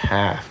second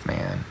half,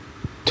 man.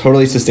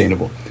 Totally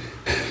sustainable.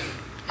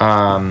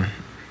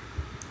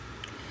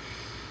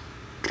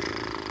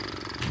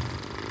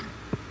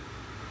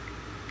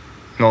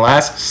 In the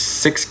last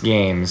 6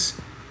 games,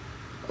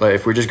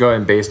 if we're just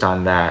going based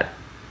on that,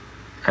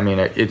 I mean,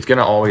 it's going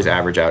to always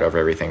average out over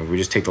everything. If we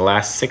just take the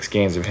last 6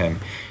 games of him,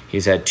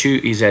 he's had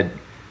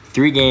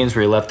 3 games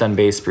where he left on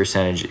base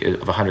percentage of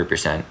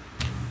 100%.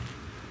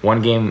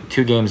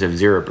 2 games of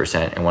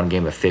 0%, and 1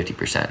 game of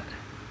 50%.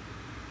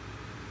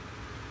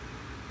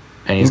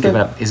 And he's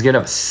given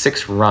up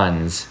 6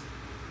 runs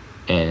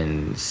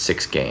in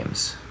 6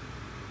 games.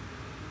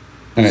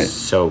 All right.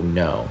 So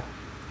no.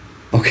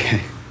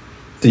 Okay.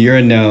 So you're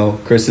a no.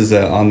 Chris is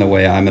a on the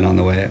way. I'm an on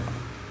the way.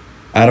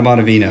 Adam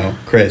Ottavino.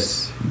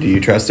 Chris, do you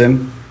trust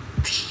him?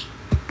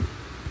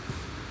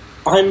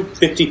 I'm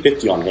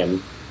 50-50 on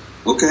him.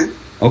 Okay.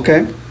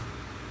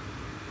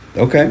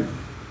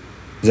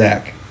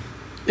 Zach.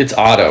 It's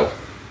Otto.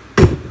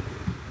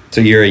 So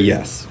you're a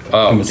yes.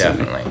 Oh,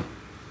 definitely.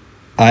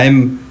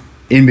 I'm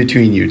in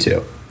between you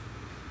two.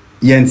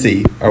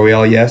 Yensi, are we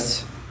all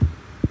yes?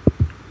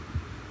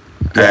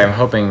 Yeah. I'm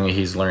hoping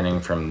he's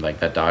learning from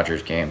that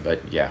Dodgers game,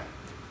 but yeah.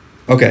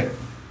 Okay.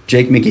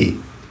 Jake McGee.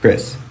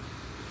 Chris.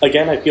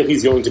 Again, I feel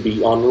he's going to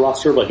be on the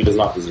roster, but he does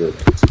not deserve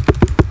it.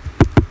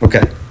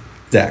 Okay.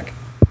 Zach.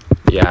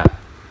 Yeah.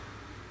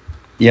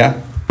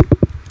 Yeah?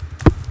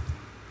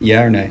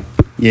 Yeah or nay?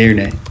 Yay or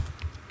nay?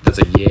 That's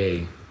a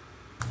yay.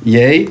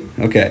 Yay?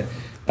 Okay.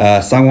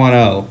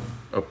 Sangwon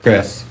Oh.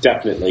 Chris.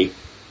 Definitely.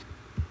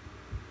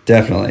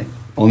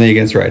 Only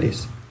against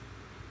righties.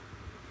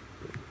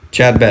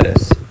 Chad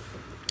Bettis.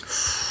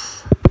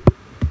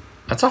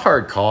 That's a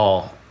hard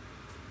call.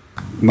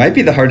 Might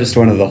be the hardest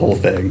one of the whole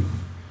thing.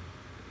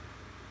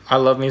 I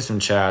love me some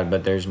Chad,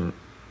 but there's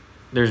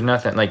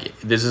nothing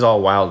this is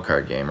all wild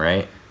card game,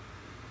 right?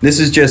 This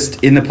is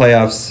just in the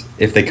playoffs.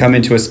 If they come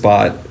into a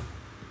spot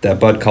that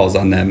Bud calls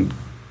on them,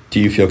 do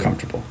you feel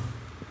comfortable?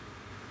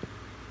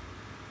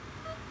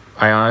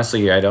 I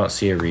don't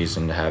see a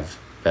reason to have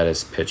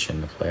Bettis pitch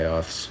in the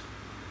playoffs.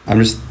 I'm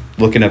just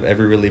looking up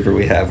every reliever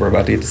we have. We're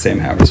about to get to Sam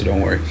Howard, so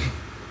don't worry.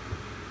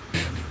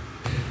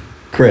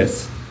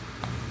 Chris.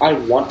 I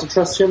want to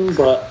trust him,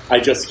 but I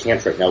just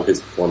can't right now with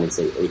his performance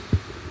lately.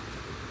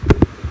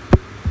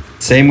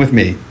 Same with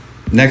me.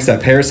 Next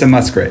up, Harrison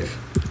Musgrave.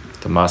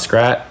 The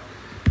Muskrat?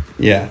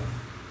 Yeah.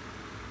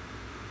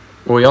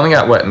 Well, we only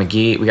got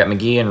McGee. We got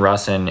McGee and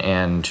Russin,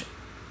 and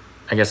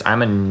I guess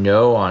I'm a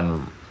no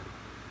on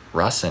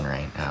Russin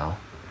right now.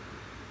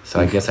 So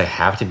I guess I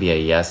have to be a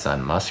yes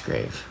on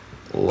Musgrave.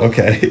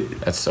 Okay.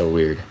 That's so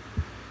weird.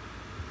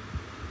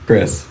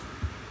 Chris.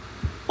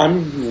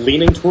 I'm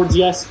leaning towards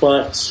yes,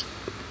 but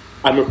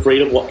I'm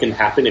afraid of what can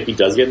happen if he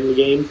does get in the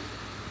game.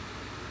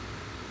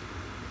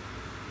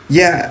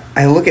 Yeah,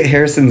 I look at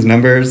Harrison's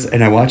numbers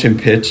and I watch him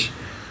pitch,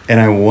 and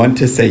I want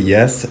to say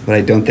yes, but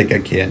I don't think I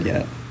can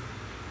yet.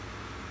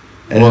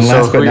 And well,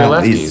 so who are your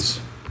lefties?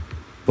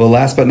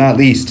 Last but not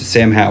least,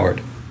 Sam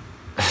Howard.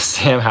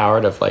 Sam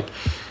Howard of a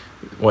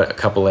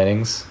couple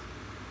innings?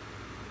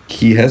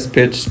 He has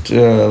pitched,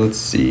 let's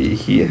see,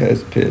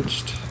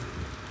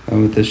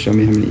 with this, show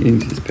me how many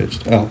innings he's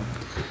pitched. Oh,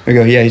 there we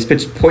go. Yeah, he's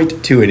pitched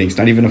 0.2 innings,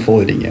 not even a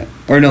full inning yet.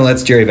 Or no,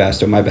 that's Jerry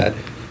Vasto, my bad.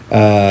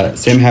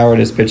 Sam Howard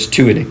has pitched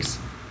 2 innings.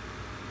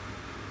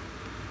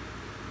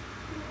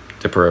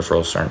 The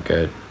peripherals aren't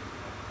good.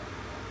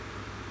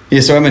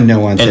 Yeah, so I'm a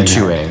no on Sam in 2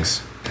 Howard.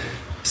 innings.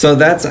 So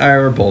that's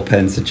our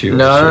bullpen situation.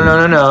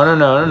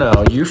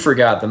 No. You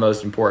forgot the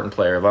most important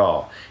player of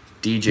all,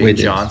 DJ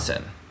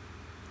Johnson.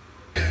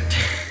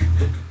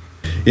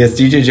 Yes,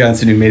 DJ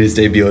Johnson, who made his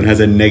debut and has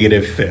a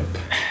negative FIP.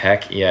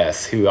 Heck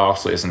yes, who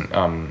also isn't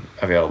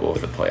available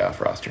for the playoff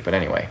roster. But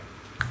anyway.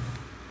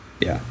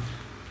 Yeah.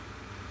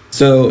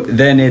 So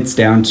then it's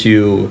down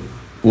to,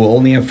 we'll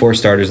only have 4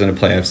 starters in a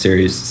playoff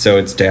series, so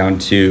it's down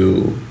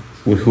to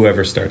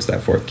whoever starts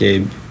that 4th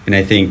game. And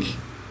I think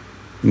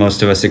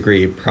most of us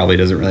agree it probably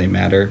doesn't really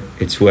matter.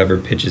 It's whoever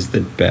pitches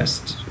the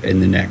best in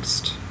the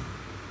next,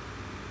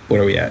 what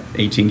are we at,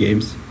 18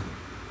 games?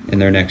 In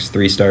their next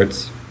 3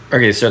 starts.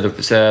 Okay, so the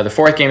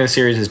 4th game of the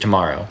series is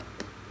tomorrow.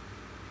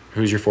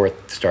 Who's your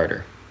 4th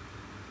starter?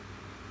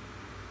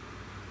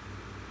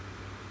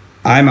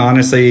 I'm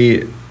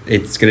honestly,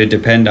 it's going to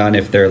depend on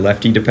if they're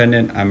lefty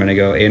dependent. I'm going to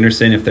go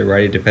Anderson. If they're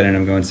righty dependent,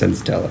 I'm going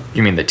Senzatella.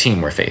 You mean the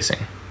team we're facing?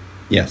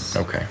 Yes.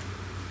 Okay.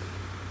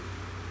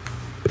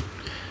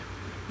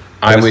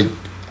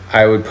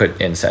 I would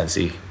put in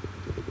Sensi.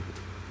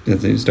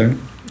 That's the start?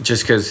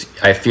 Just because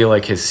I feel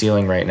like his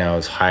ceiling right now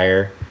is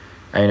higher.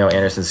 I know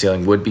Anderson's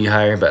ceiling would be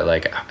higher, but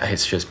like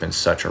it's just been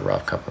such a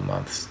rough couple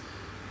months.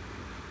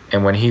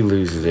 And when he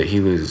loses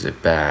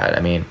it bad.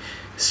 I mean,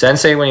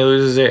 Sensei, when he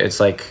loses it, it's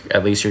like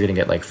at least you're going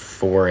to get like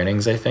 4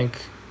 innings, I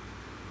think.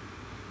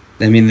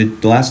 I mean,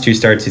 the last 2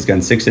 starts, he's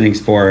gone 6 innings,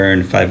 4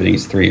 earned, 5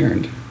 innings, 3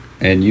 earned.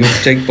 And you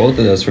take both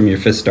of those from your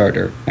 5th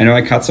starter. I know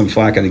I caught some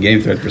flack on the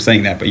game thread for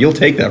saying that, but you'll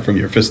take that from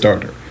your 5th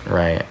starter.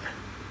 Right.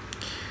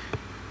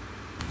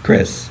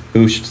 Chris,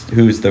 who's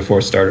the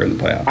 4th starter in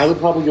the playoffs? I would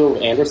probably go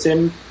with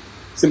Anderson,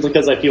 simply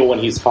because I feel when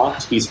he's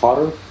hot, he's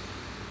hotter.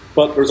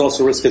 But there's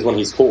also risk because when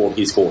he's cold,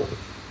 he's cold.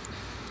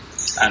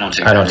 I don't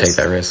take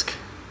that risk.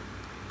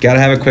 Got to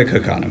have a quick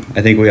hook on him.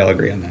 I think we all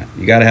agree on that.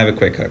 You got to have a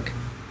quick hook.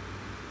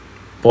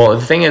 Well,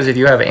 the thing is, if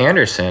you have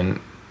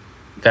Anderson,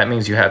 that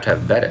means you have to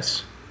have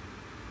Bettis.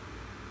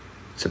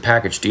 It's a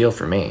package deal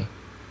for me.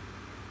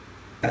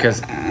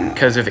 Because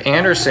if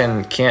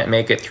Anderson can't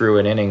make it through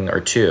an inning or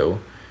 2,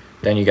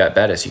 then you got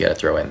Bettis you got to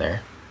throw in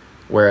there.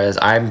 Whereas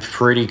I'm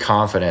pretty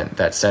confident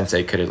that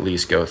Sensei could at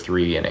least go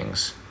 3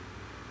 innings.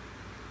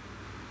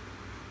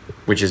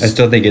 Which is, I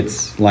still think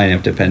it's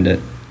lineup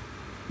dependent.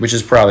 Which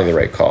is probably the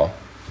right call.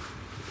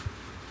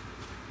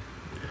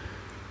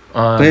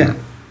 But yeah,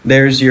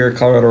 there's your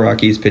Colorado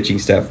Rockies pitching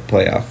staff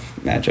playoff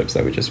matchups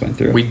that we just went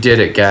through. We did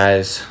it,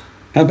 guys.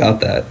 How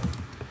about that?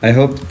 I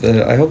hope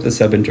the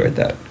sub enjoyed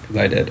that, because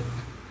I did.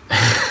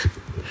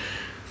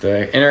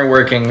 The inner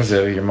workings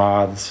of your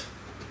mods.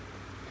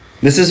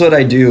 This is what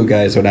I do,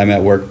 guys, when I'm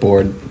at work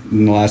bored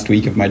in the last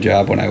week of my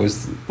job when I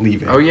was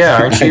leaving. Oh yeah,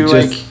 aren't you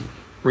like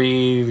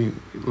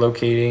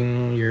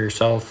relocating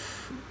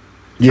yourself?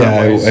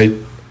 Yeah, I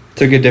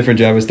took a different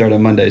job to start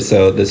on Monday,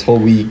 so this whole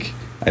week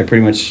I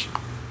pretty much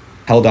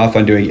held off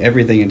on doing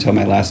everything until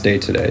my last day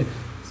today.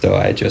 So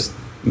I just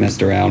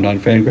messed around on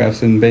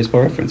Fangraphs and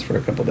Baseball Reference for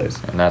a couple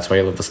days. And that's why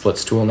you love the split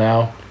stool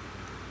now?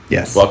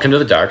 Yes. Welcome to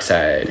the dark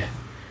side.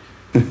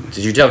 Did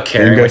you tell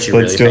Karen what you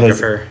really think of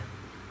her?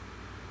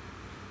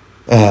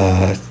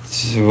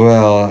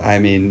 Well, I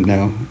mean,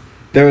 no.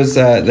 There was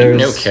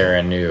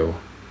Karen knew.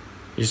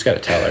 You just got to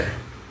tell her.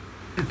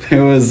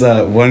 There was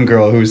one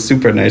girl who was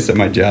super nice at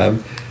my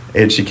job,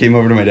 and she came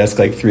over to my desk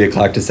like 3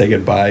 o'clock to say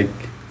goodbye.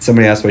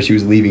 Somebody asked why she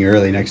was leaving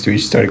early next to me.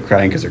 She started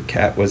crying because her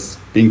cat was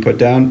being put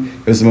down.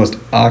 It was the most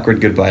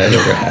awkward goodbye I've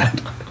ever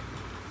had.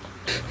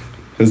 It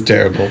was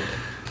terrible.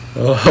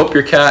 Well, hope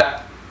your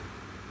cat...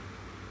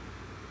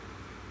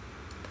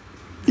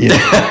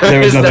 Yeah,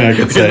 there was nothing I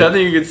could say. There's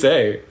nothing you could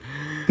say.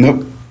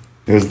 Nope.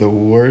 It was the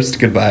worst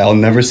goodbye. I'll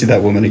never see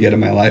that woman again in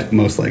my life,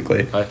 most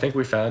likely. I think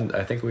we found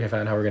how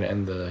we're going to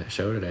end the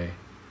show today.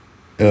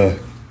 Ugh.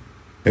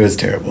 It was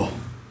terrible.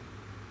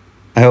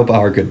 I hope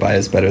our goodbye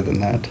is better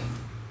than that.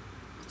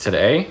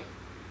 Today?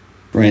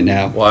 Right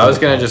now. Well, I was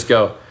going to just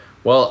go,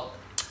 well,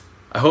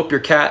 I hope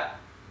your cat...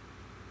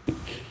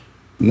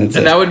 And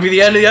that would be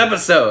the end of the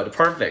episode.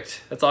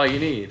 Perfect. That's all you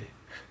need.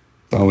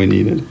 That's all we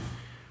needed.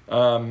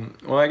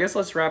 Well, I guess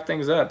let's wrap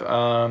things up.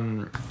 I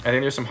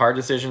think there's some hard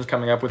decisions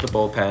coming up with the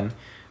bullpen.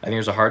 I think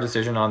there's a hard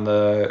decision on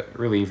the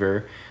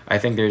reliever. I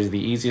think there's the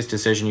easiest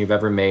decision you've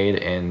ever made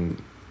in,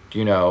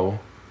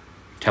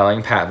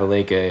 telling Pat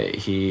Valleca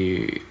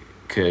he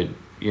could,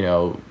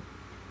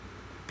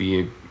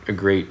 be a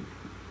great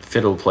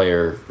fiddle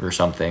player or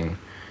something,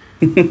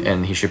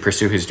 and he should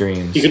pursue his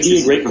dreams. He could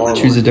be a great marlin.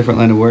 Choose a different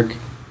line of work.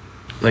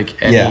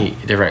 Like any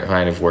different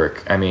line of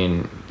work. I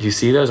mean, you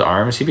see those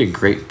arms? He'd be a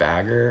great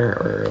bagger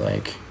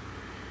or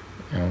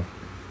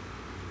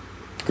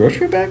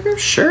grocery bagger?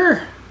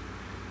 Sure.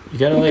 You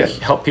gotta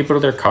help people to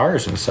their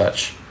cars and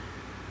such.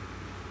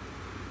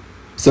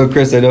 So,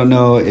 Chris, I don't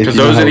know if because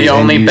those are the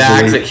only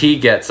bags that he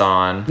gets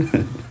on.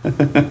 I'm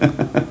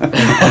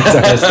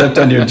sorry, I stepped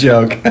on your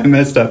joke. I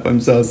messed up.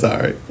 I'm so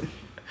sorry.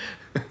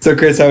 So,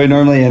 Chris, how we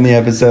normally end the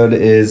episode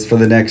is for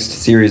the next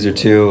series or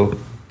 2,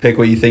 pick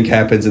what you think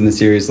happens in the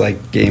series,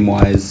 like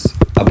game-wise,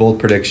 a bold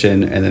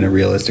prediction, and then a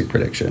realistic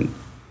prediction.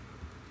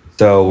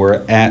 So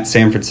we're at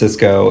San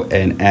Francisco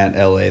and at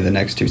LA the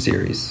next 2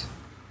 series.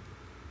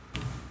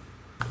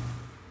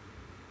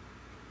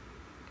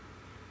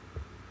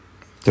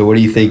 So what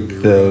do you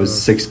think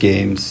those 6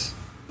 games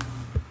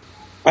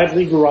I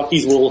believe the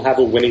Rockies will have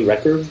a winning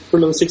record for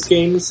those 6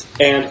 games,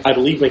 and I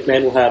believe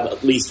McMahon will have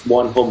at least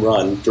 1 home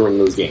run during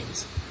those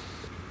games.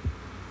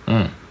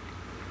 I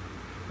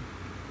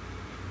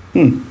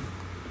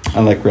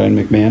like Ryan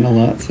McMahon a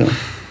lot, so.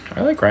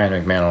 I like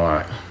Ryan McMahon a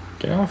lot.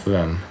 Get off of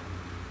him.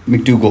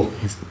 McDougal.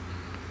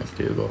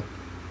 McDougal.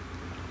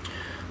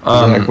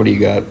 Zach, what do you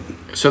got?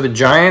 So the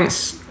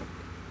Giants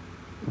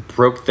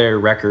broke their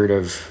record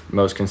of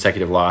most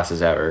consecutive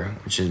losses ever,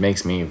 which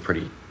makes me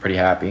pretty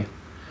happy.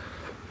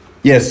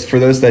 Yes, for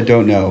those that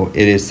don't know,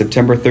 it is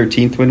September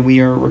 13th when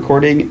we are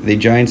recording. The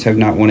Giants have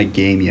not won a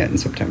game yet in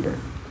September.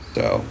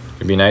 So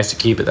it'd be nice to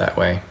keep it that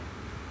way.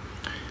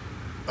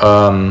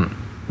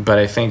 But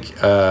I think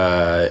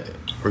we're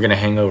gonna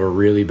hang over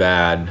really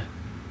bad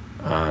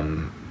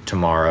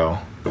tomorrow,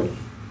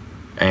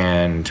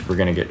 and we're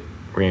gonna get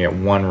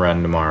 1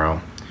 run tomorrow,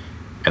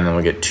 and then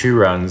we'll get 2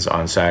 runs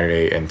on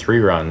Saturday and 3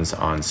 runs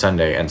on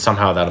Sunday, and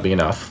somehow that'll be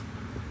enough.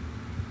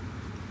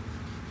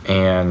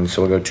 And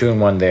so we'll go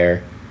 2-1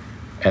 there,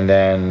 and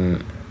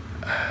then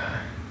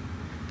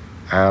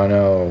I don't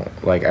know.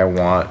 Like, I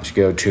want to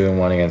go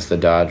 2-1 against the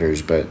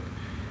Dodgers, but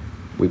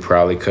we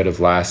probably could have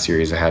last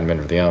series. It hadn't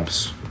been for the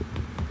umps.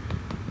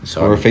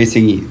 So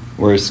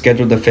we're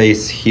scheduled to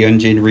face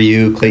Hyunjin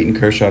Ryu, Clayton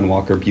Kershaw, and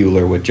Walker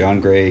Buehler, with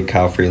John Gray,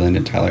 Kyle Freeland,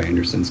 and Tyler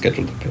Anderson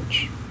scheduled to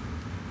pitch.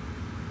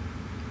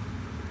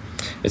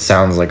 It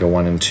sounds like a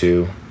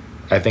 1-2.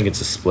 I think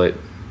it's a split.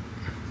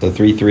 So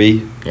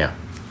 3-3? Yeah.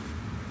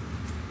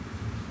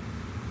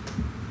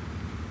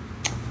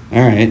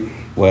 All right.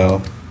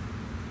 Well,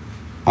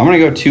 I'm going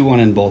to go 2-1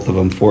 in both of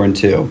them,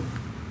 4-2.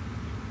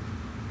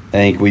 I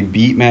think we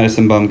beat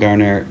Madison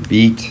Bumgarner,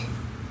 beat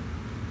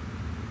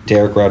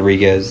Derek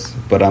Rodriguez,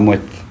 but I'm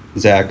with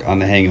Zach on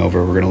the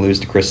hangover. We're going to lose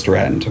to Chris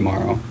Stratton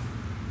tomorrow.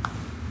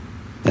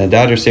 And the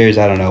Dodger series,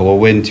 I don't know. We'll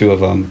win 2 of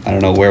them. I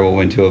don't know where we'll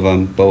win 2 of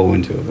them, but we'll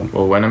win 2 of them.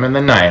 We'll win them in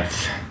the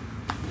 9th.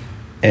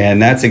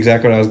 And that's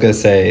exactly what I was going to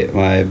say.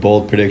 My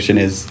bold prediction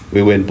is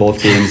we win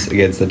both games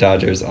against the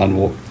Dodgers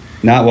on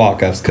not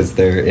walk-offs because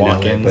they're in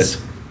LA, but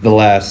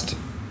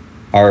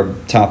our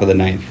top of the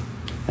 9th.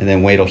 And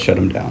then Wade will shut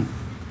them down.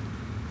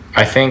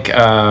 I think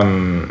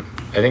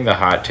the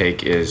hot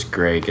take is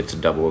Gray gets a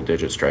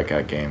double-digit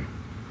strikeout game.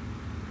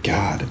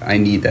 God, I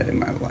need that in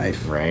my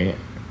life. Right?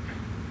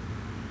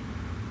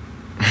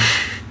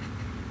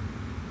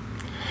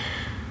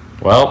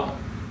 Well,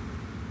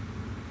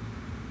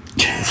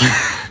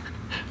 I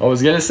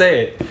was going to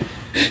say it.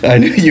 I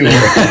knew you were.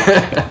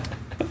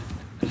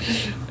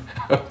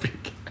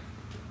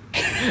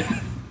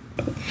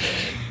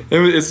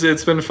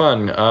 It's been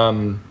fun.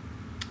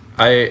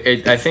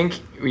 I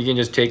think we can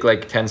just take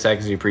like 10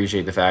 seconds to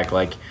appreciate the fact,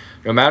 like,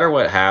 no matter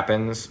what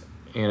happens,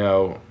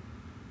 the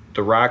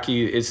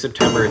Rockies, it's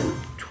September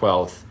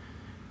 12th,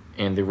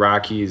 and the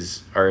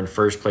Rockies are in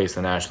first place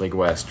in the National League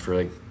West for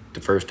like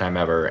the first time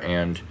ever.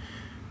 And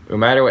no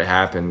matter what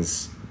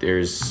happens,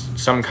 there's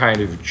some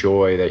kind of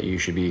joy that you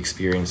should be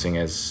experiencing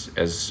as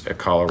a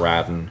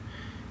Coloradan,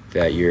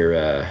 that you're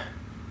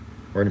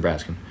or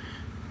Nebraskan.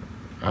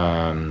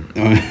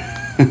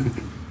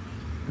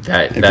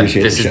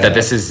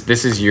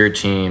 This is your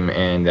team,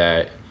 and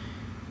that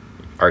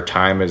our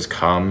time has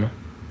come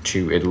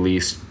to at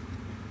least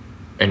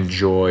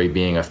enjoy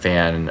being a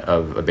fan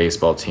of a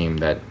baseball team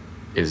that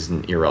is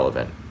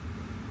irrelevant.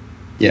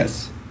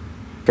 Yes.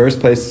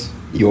 First place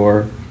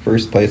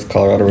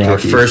Colorado Rockies. Your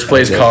first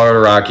place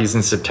Colorado Rockies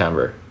in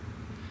September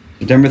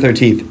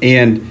 13th.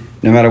 And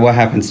no matter what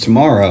happens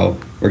tomorrow,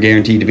 we're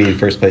guaranteed to be in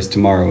first place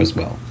tomorrow as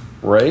well.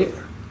 Right?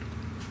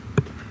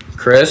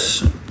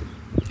 Chris,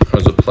 it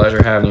was a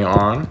pleasure having you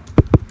on.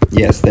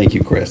 Yes, thank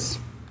you, Chris.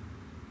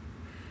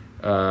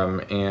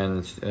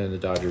 And the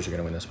Dodgers are going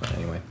to win this one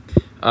anyway.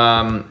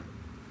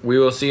 We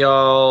will see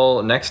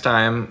y'all next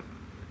time.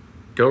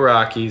 Go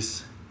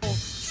Rockies.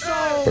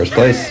 First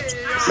place.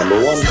 Number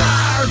 1. We're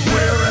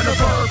in a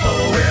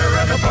purple,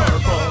 we're in a purple.